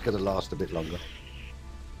match is going to last a bit longer.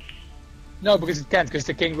 No, because it can't, because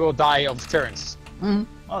the king will die of turns.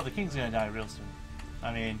 Oh, the king's gonna die real soon.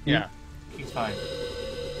 I mean, Yeah. King's fine.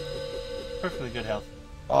 Perfectly good health.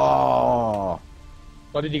 Oh,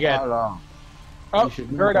 What did you get? hello. Oh, You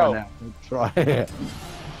should know by Gerdo. now. Try it.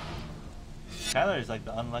 Tyler is like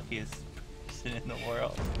the unluckiest person in the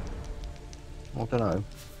world. I don't know.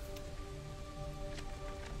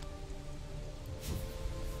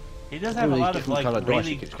 He does have a All these lot of different like coloured dice really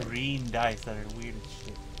he keeps getting. green dice that are weird as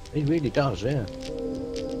shit. He really does, yeah.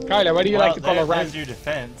 Kyler, what do you like to call a There's rank? your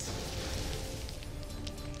defense.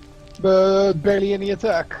 But barely any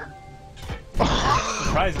attack.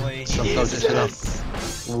 Surprisingly, Sometimes it's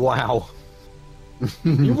enough. Wow.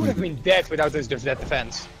 You would have been dead without that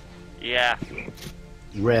defense. Yeah.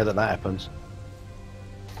 Rare that happens.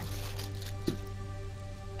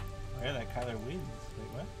 yeah, that Kyler wins. Wait,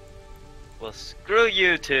 what? Well, screw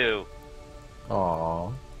you two.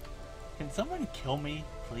 Aww. Can someone kill me,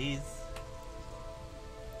 please?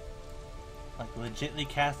 Like, legitly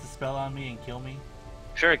cast a spell on me and kill me?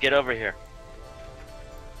 Sure, get over here.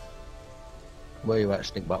 Where you at,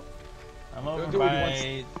 Stinkbutt? I'm over do it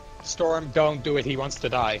by... Storm, don't do it, he wants to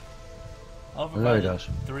die. Over I know by he the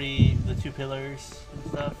does. the two pillars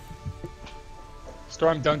and stuff.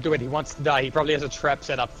 Storm, don't do it, he wants to die. He probably has a trap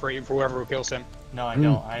set up for whoever who kills him. No, I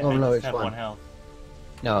don't. I Oh, no, just it's have fine. 1 health.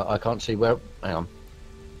 No, I can't see where. Hang on.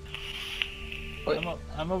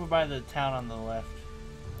 I'm over by the town on the left.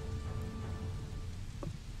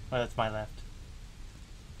 Oh, that's my left.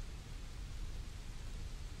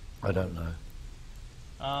 I don't know.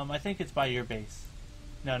 I think it's by your base.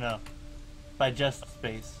 No. By Just's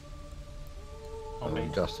base. Home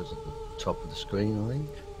base. Just at the top of the screen, I think.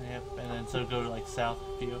 Yep, and then so go to like south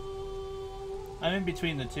for you. I'm in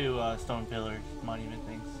between the two stone pillar monument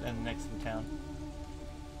things and next to the town.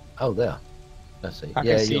 Oh, there. Let's see. I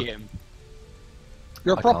yeah, can see him.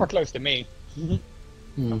 You're I proper can't. close to me.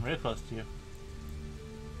 I'm real close to you.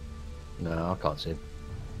 No, I can't see him.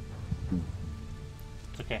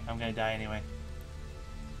 It's okay, I'm gonna die anyway.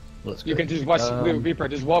 Let's You go. can just watch Reaper.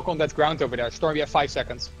 Just walk on that ground over there. Storm, you have 5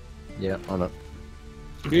 seconds. Yeah, on it.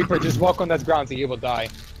 Reaper, just walk on that ground and you will die.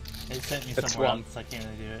 It sent me That's somewhere one. else, so I can't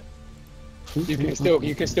really do it.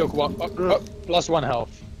 You can still walk. Plus 1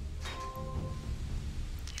 health.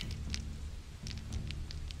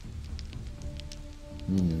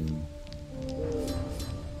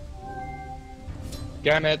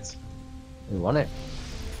 Damn it. We won it.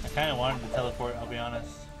 I kinda wanted to teleport, I'll be honest.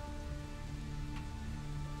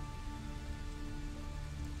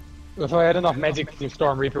 If I had enough magic, the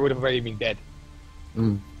Storm Reaper would have already been dead.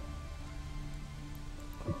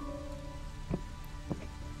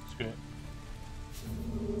 Screw it.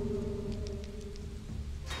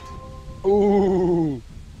 Ooh.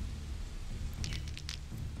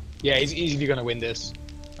 Yeah, he's easily gonna win this.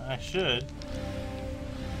 I should.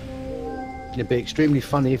 It'd be extremely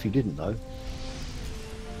funny if you didn't, though.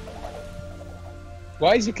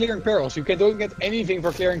 Why is he clearing perils? You don't get anything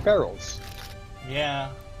for clearing perils. Yeah.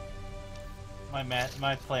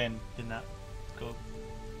 My plan did not go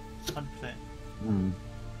 100%.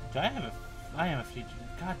 Do I have I am a future.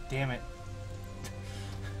 God damn it.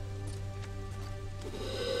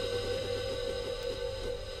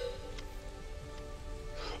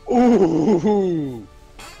 Ooh.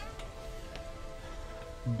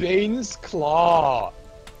 Bane's Claw.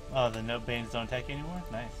 Oh, the no Banes don't attack you anymore?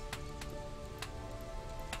 Nice.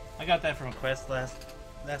 I got that from a quest last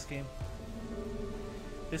game.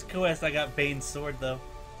 This quest I got Bane's sword though.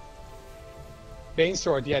 Bane's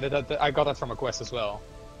Sword, yeah, I got that from a quest as well.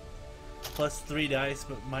 Plus 3 dice,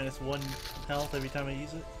 but minus 1 health every time I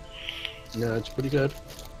use it. Yeah, it's pretty good.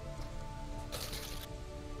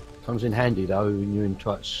 Comes in handy though when you're in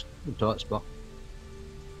tight spot.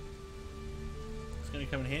 It's gonna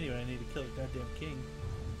come in handy when I need to kill the goddamn king.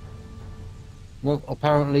 Well,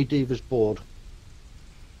 apparently Diva's bored.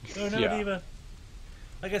 Oh no, Yeah. Diva.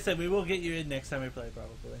 Like I said, we will get you in next time we play,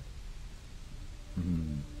 probably.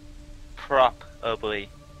 Probably.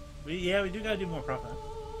 We do gotta do more prop hunt.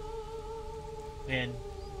 And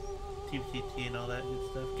TVTT and all that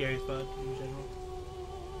good stuff. Gary's bug in general.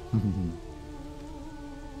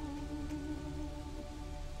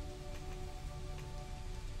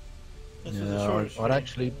 This was a shorter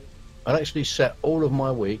stream. I'd actually set all of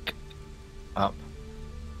my week up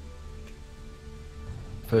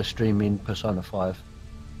for streaming Persona 5.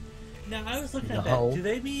 Now I was looking The at that. whole- Do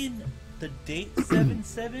they mean the date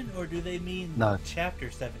 7/7 or do they mean No.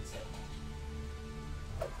 chapter 7/7?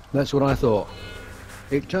 That's what I thought.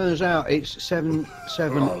 It turns out it's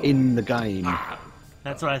 7/7 in the game.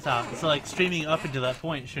 That's what I thought. So like streaming up until that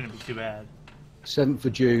point shouldn't be too bad. 7th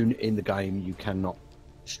of June in the game. You cannot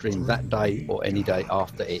stream that day or any day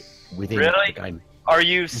after it within Really? the game. Are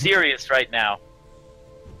you serious right now?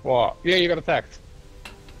 What? Yeah, you got attacked.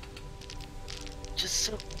 Just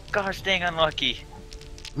so gosh dang unlucky.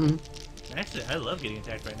 Actually, I love getting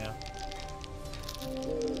attacked right now.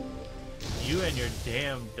 You and your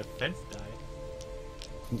damn defense die.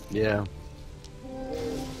 Yeah.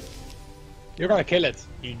 You're gonna kill it.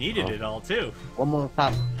 You needed it all too. One more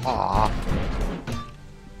tap. Ah.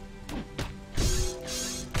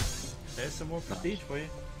 There's some more prestige for you.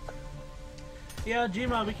 Yeah,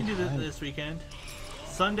 Gmod, we can do this weekend.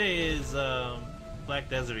 Sunday is Black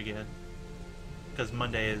Desert again. Because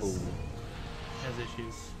Monday has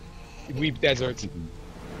issues. Weep Desert.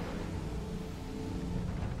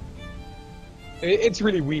 It's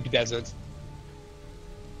really Weep Desert.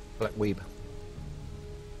 Black Weeb.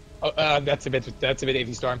 Oh, that's a bit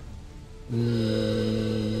AV Storm.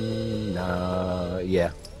 No.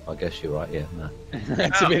 Yeah. I guess you're right. Yeah. No.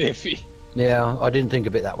 That's a bit iffy. Yeah. I didn't think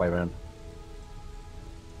of it that way around.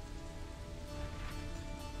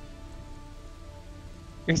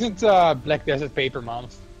 Isn't Black Desert paper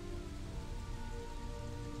month?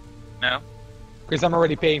 No? Because I'm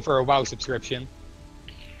already paying for a WoW subscription.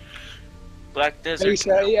 Black Desert.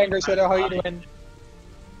 Hey, Angry Shadow, how you doing?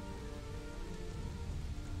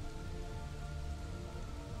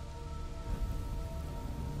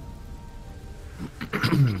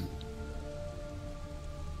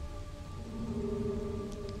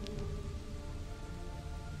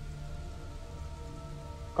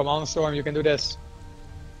 Come on, Storm, you can do this.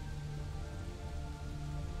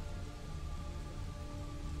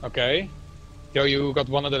 Okay. Yo, you got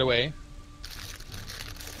one out of the way.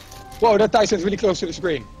 Whoa, that dice is really close to the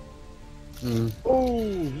screen. Oh,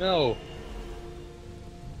 no.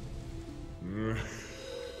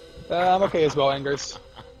 I'm okay as well, Angers.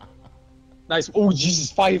 Nice. Oh,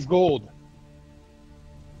 Jesus, 5 gold.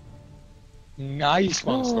 Nice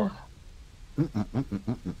one, Storm.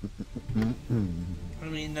 I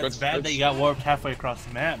mean, that's bad that you got warped halfway across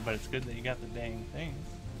the map, but it's good that you got the dang things.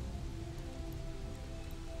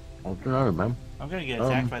 I don't know, man. I'm gonna get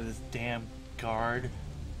attacked by this damn guard.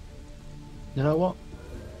 You know what?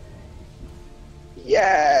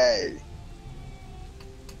 Yay!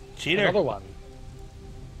 Cheater. Another one.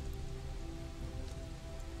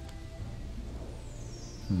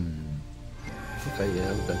 Okay,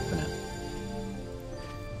 yeah, we'll go for now.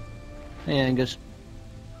 Hey, Angus.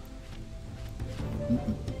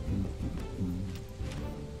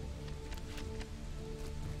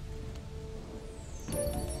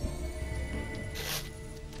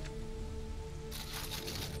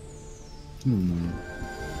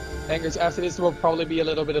 Angers, after this will probably be a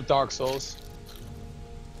little bit of Dark Souls.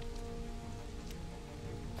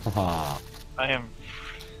 Haha. I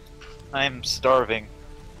am starving.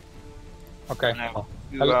 Okay. No.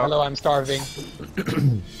 Hello, I'm starving.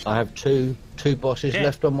 I have two bosses Yeah.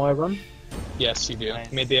 left on my run. Yes, you do.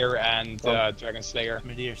 Nice. Midair and Dragon Slayer.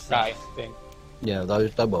 Midir Guy sucks. thing. Yeah,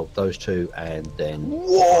 those two, and then.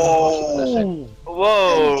 Whoa!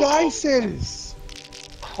 Whoa! Dices!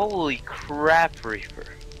 Holy crap, Reaper.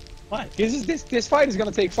 What? This fight is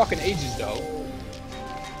gonna take fucking ages though.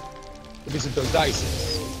 Because of those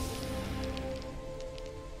dices.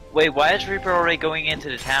 Wait, why is Reaper already going into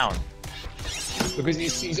the town? Because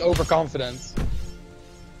he's overconfident.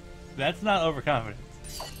 That's not overconfidence.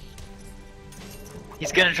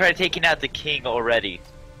 He's gonna try taking out the king already.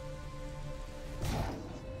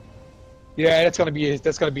 Yeah, that's gonna be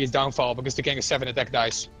his downfall because the king has 7 attack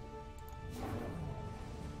dice.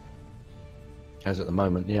 As at the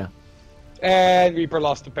moment, yeah. And Reaper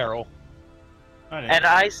lost the peril. And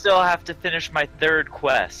I still have to finish my 3rd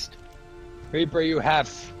quest. Reaper, you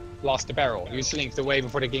have lost the peril. You slinked away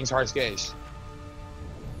before the king's harsh gaze.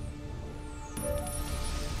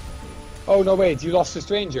 Oh no, wait, you lost the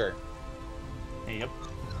stranger. Yep.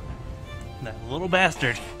 That little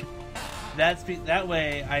bastard. That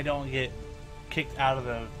way I don't get kicked out of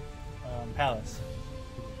the palace.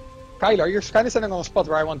 Kyler, you're kind of standing on a spot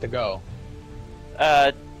where I want to go.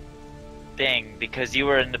 Dang, because you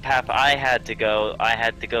were in the path I had to go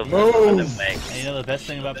the Move! other way. And you know the best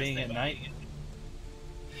thing about being at night?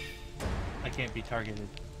 I can't be targeted.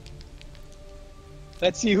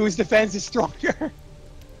 Let's see whose defense is stronger.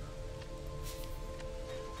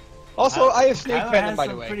 Also, I have snake Kyler venom, has by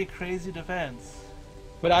the some way. pretty crazy defense.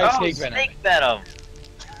 But I have Oh, snake venom. snake venom!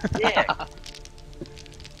 Yeah.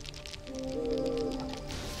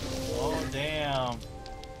 Oh damn.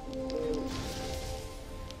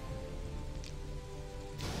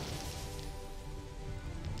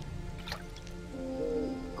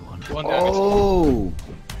 One damage. Oh!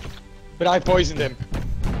 But I poisoned him.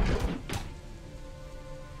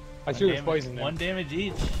 I should have poisoned him. 1 damage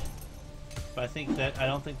each. But I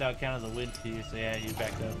don't think that would count as a win to you, so yeah, you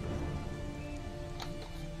backed up.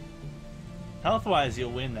 Health wise,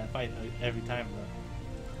 you'll win that fight every time though.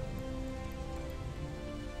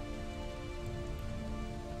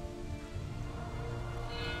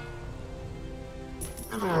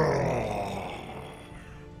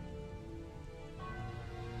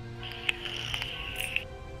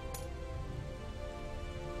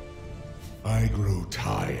 I grow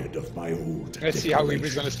tired of my old Let's see how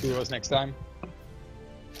Reaper's gonna screw us next time.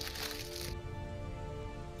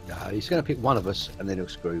 He's going to pick one of us, and then he'll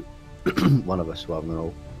screw one of us rather than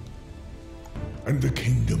all. And the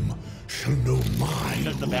kingdom shall know my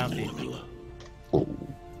Took the bounty. rule.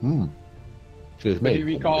 Oh. Excuse me. He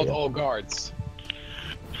recalled all guards.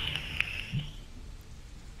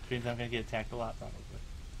 Which means I'm gonna get attacked a lot probably.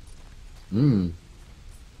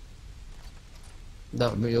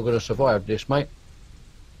 That means you're going to survive this, mate.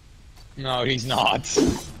 No, he's not.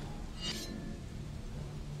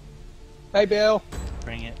 Hey, Bill.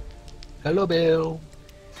 Bring it. Hello, Bill.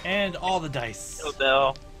 And all the dice. Oh,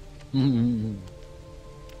 Bill.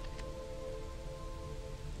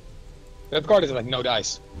 That card is like no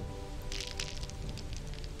dice.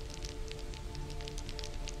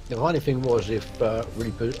 The funny thing was if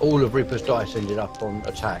all of Reaper's dice ended up on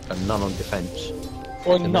attack and none on defense.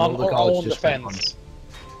 Or then none, all the or all guards on just went defense.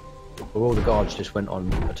 Or all the guards just went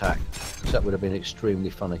on attack. So that would have been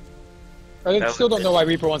extremely funny. I That still was- don't know why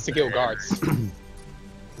Reaper wants to kill guards.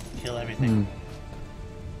 kill everything.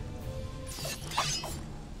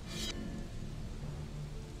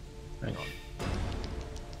 Hang on.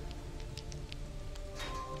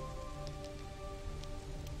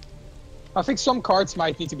 I think some cards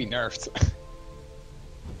might need to be nerfed.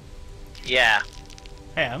 Yeah.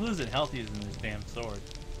 Hey, I'm losing health using this damn sword.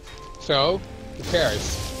 So, who cares?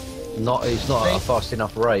 It's not at a fast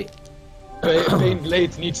enough rate. Bane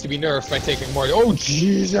Blade needs to be nerfed by taking more. Oh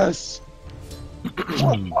Jesus!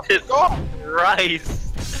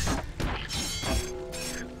 Christ!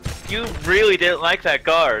 You really didn't like that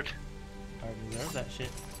guard. I deserve that shit.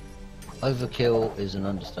 Overkill is an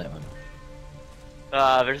understatement.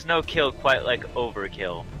 There's no kill quite like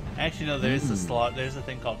overkill. Actually, no. There's a slaughter. There's a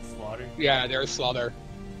thing called slaughter. Yeah, there's Slaughter.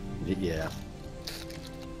 Yeah.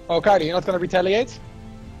 Oh, Cardi, you're not gonna retaliate?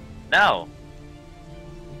 No.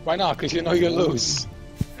 Why not? Because you know you'll lose.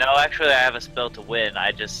 No, actually I have a spell to win.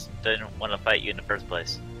 I just didn't want to fight you in the first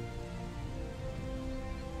place.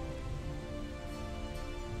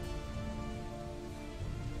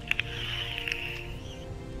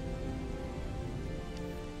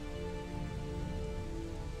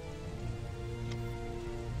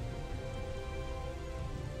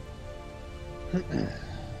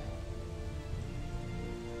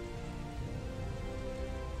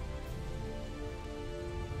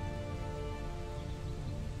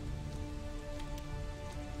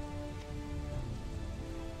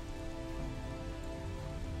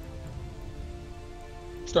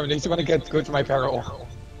 Storm, at least you want to get good to my peril.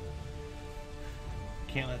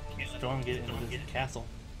 Can't let Storm get into this castle.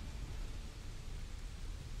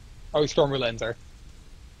 Oh, Storm will enter.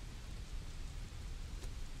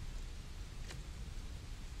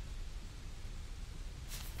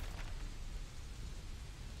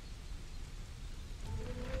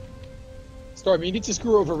 Storm, you need to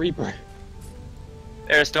screw over Reaper.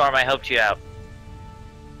 There, Storm, I helped you out.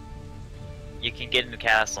 You can get in the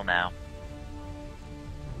castle now.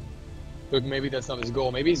 Look, maybe that's not his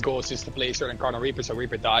goal. Maybe his goal is just to play a certain card on Reaper so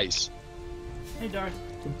Reaper dies. Hey, Darth.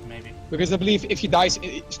 Maybe. Because I believe if you die,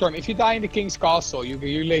 Storm, if you die in the King's Castle, you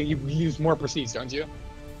lose more proceeds, don't you?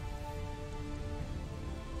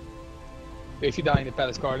 If you die in the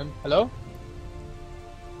Palace Garden. Hello?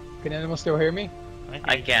 Can anyone still hear me?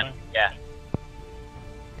 I can, yeah.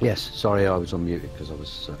 Yes. Sorry, I was on mute because I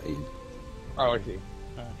was eating. Oh, I see.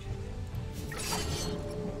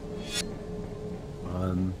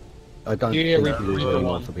 I don't Yeah, think Reaper you lose won.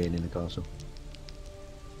 anyone for being in the castle.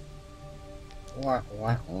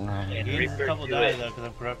 And He needs a Reaper couple do dies it. though, because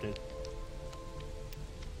I'm corrupted.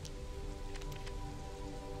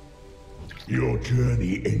 Your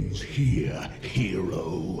journey ends here,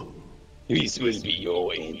 hero. This will be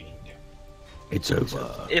your end. It's over.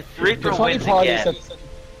 If Reaper The funny wins part again, is that...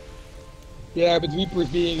 Yeah, but Reaper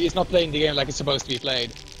is not playing the game like it's supposed to be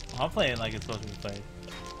played. I'm playing like it's supposed to be played.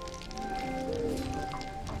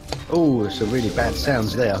 Oh, it's a really bad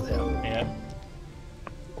sounds there. Yeah.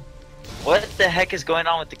 what the heck is going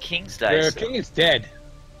on with the King's dice? The King is dead.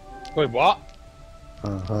 Wait, what?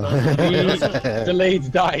 Uh-huh. Delayed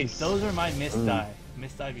dice. Those are my missed die.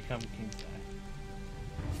 Missed die become King's die.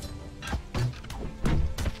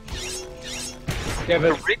 Yeah,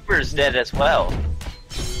 The but Reaper's dead as well.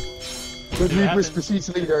 Reaper's happened? precedes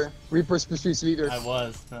leader. Reaper's precedes leader. I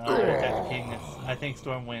was. I protect the king. I think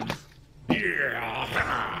Storm wins.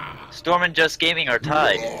 Storm and Just Gaming are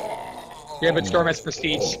tied. Yeah, but Storm has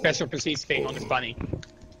prestige, special prestige thing on his bunny.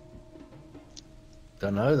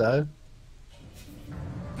 Don't know though.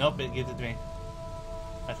 Nope, it gives it to me.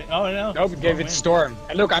 I think. Oh no. Nope, Storm gave it wins. Storm.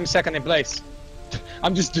 And look, I'm second in place.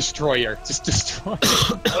 I'm just destroyer. Just destroyer.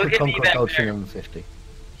 Look at me Conquer back Gold there. 350.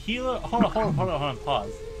 Healer. Hold on.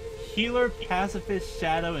 Pause. Healer, Pacifist,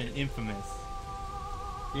 Shadow, and Infamous.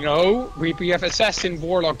 No, Reaper, you have Assassin,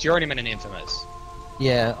 Warlock, Journeyman, and Infamous.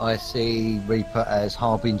 Yeah, I see Reaper as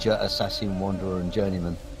Harbinger, Assassin, Wanderer, and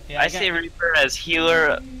Journeyman. Yeah, I see Reaper as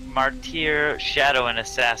Healer, Martyr, Shadow, and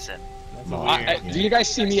Assassin. That's weird. Do you guys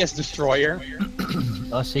see me as Destroyer?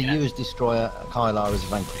 I see you as Destroyer, Kylar as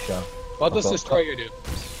Vanquisher. What does I've got Destroyer do?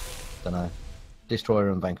 Don't know. Destroyer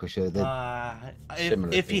and Vanquisher.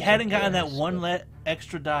 Similar If he things, hadn't I gotten that guess, one but-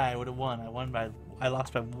 extra die, I would have won. I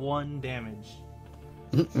lost by 1 damage.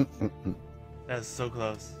 That's so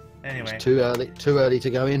close. Anyway, It's too early to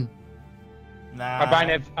go in. nah.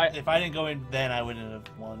 If I didn't go in then, I wouldn't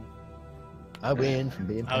have won. I win from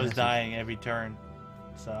being I was passive. dying every turn,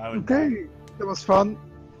 so I would. Okay, that was fun.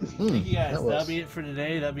 Thank you guys. that was. That'll be it for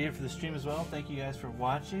today. That'll be it for the stream as well. Thank you guys for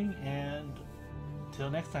watching, and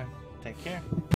till next time, take care.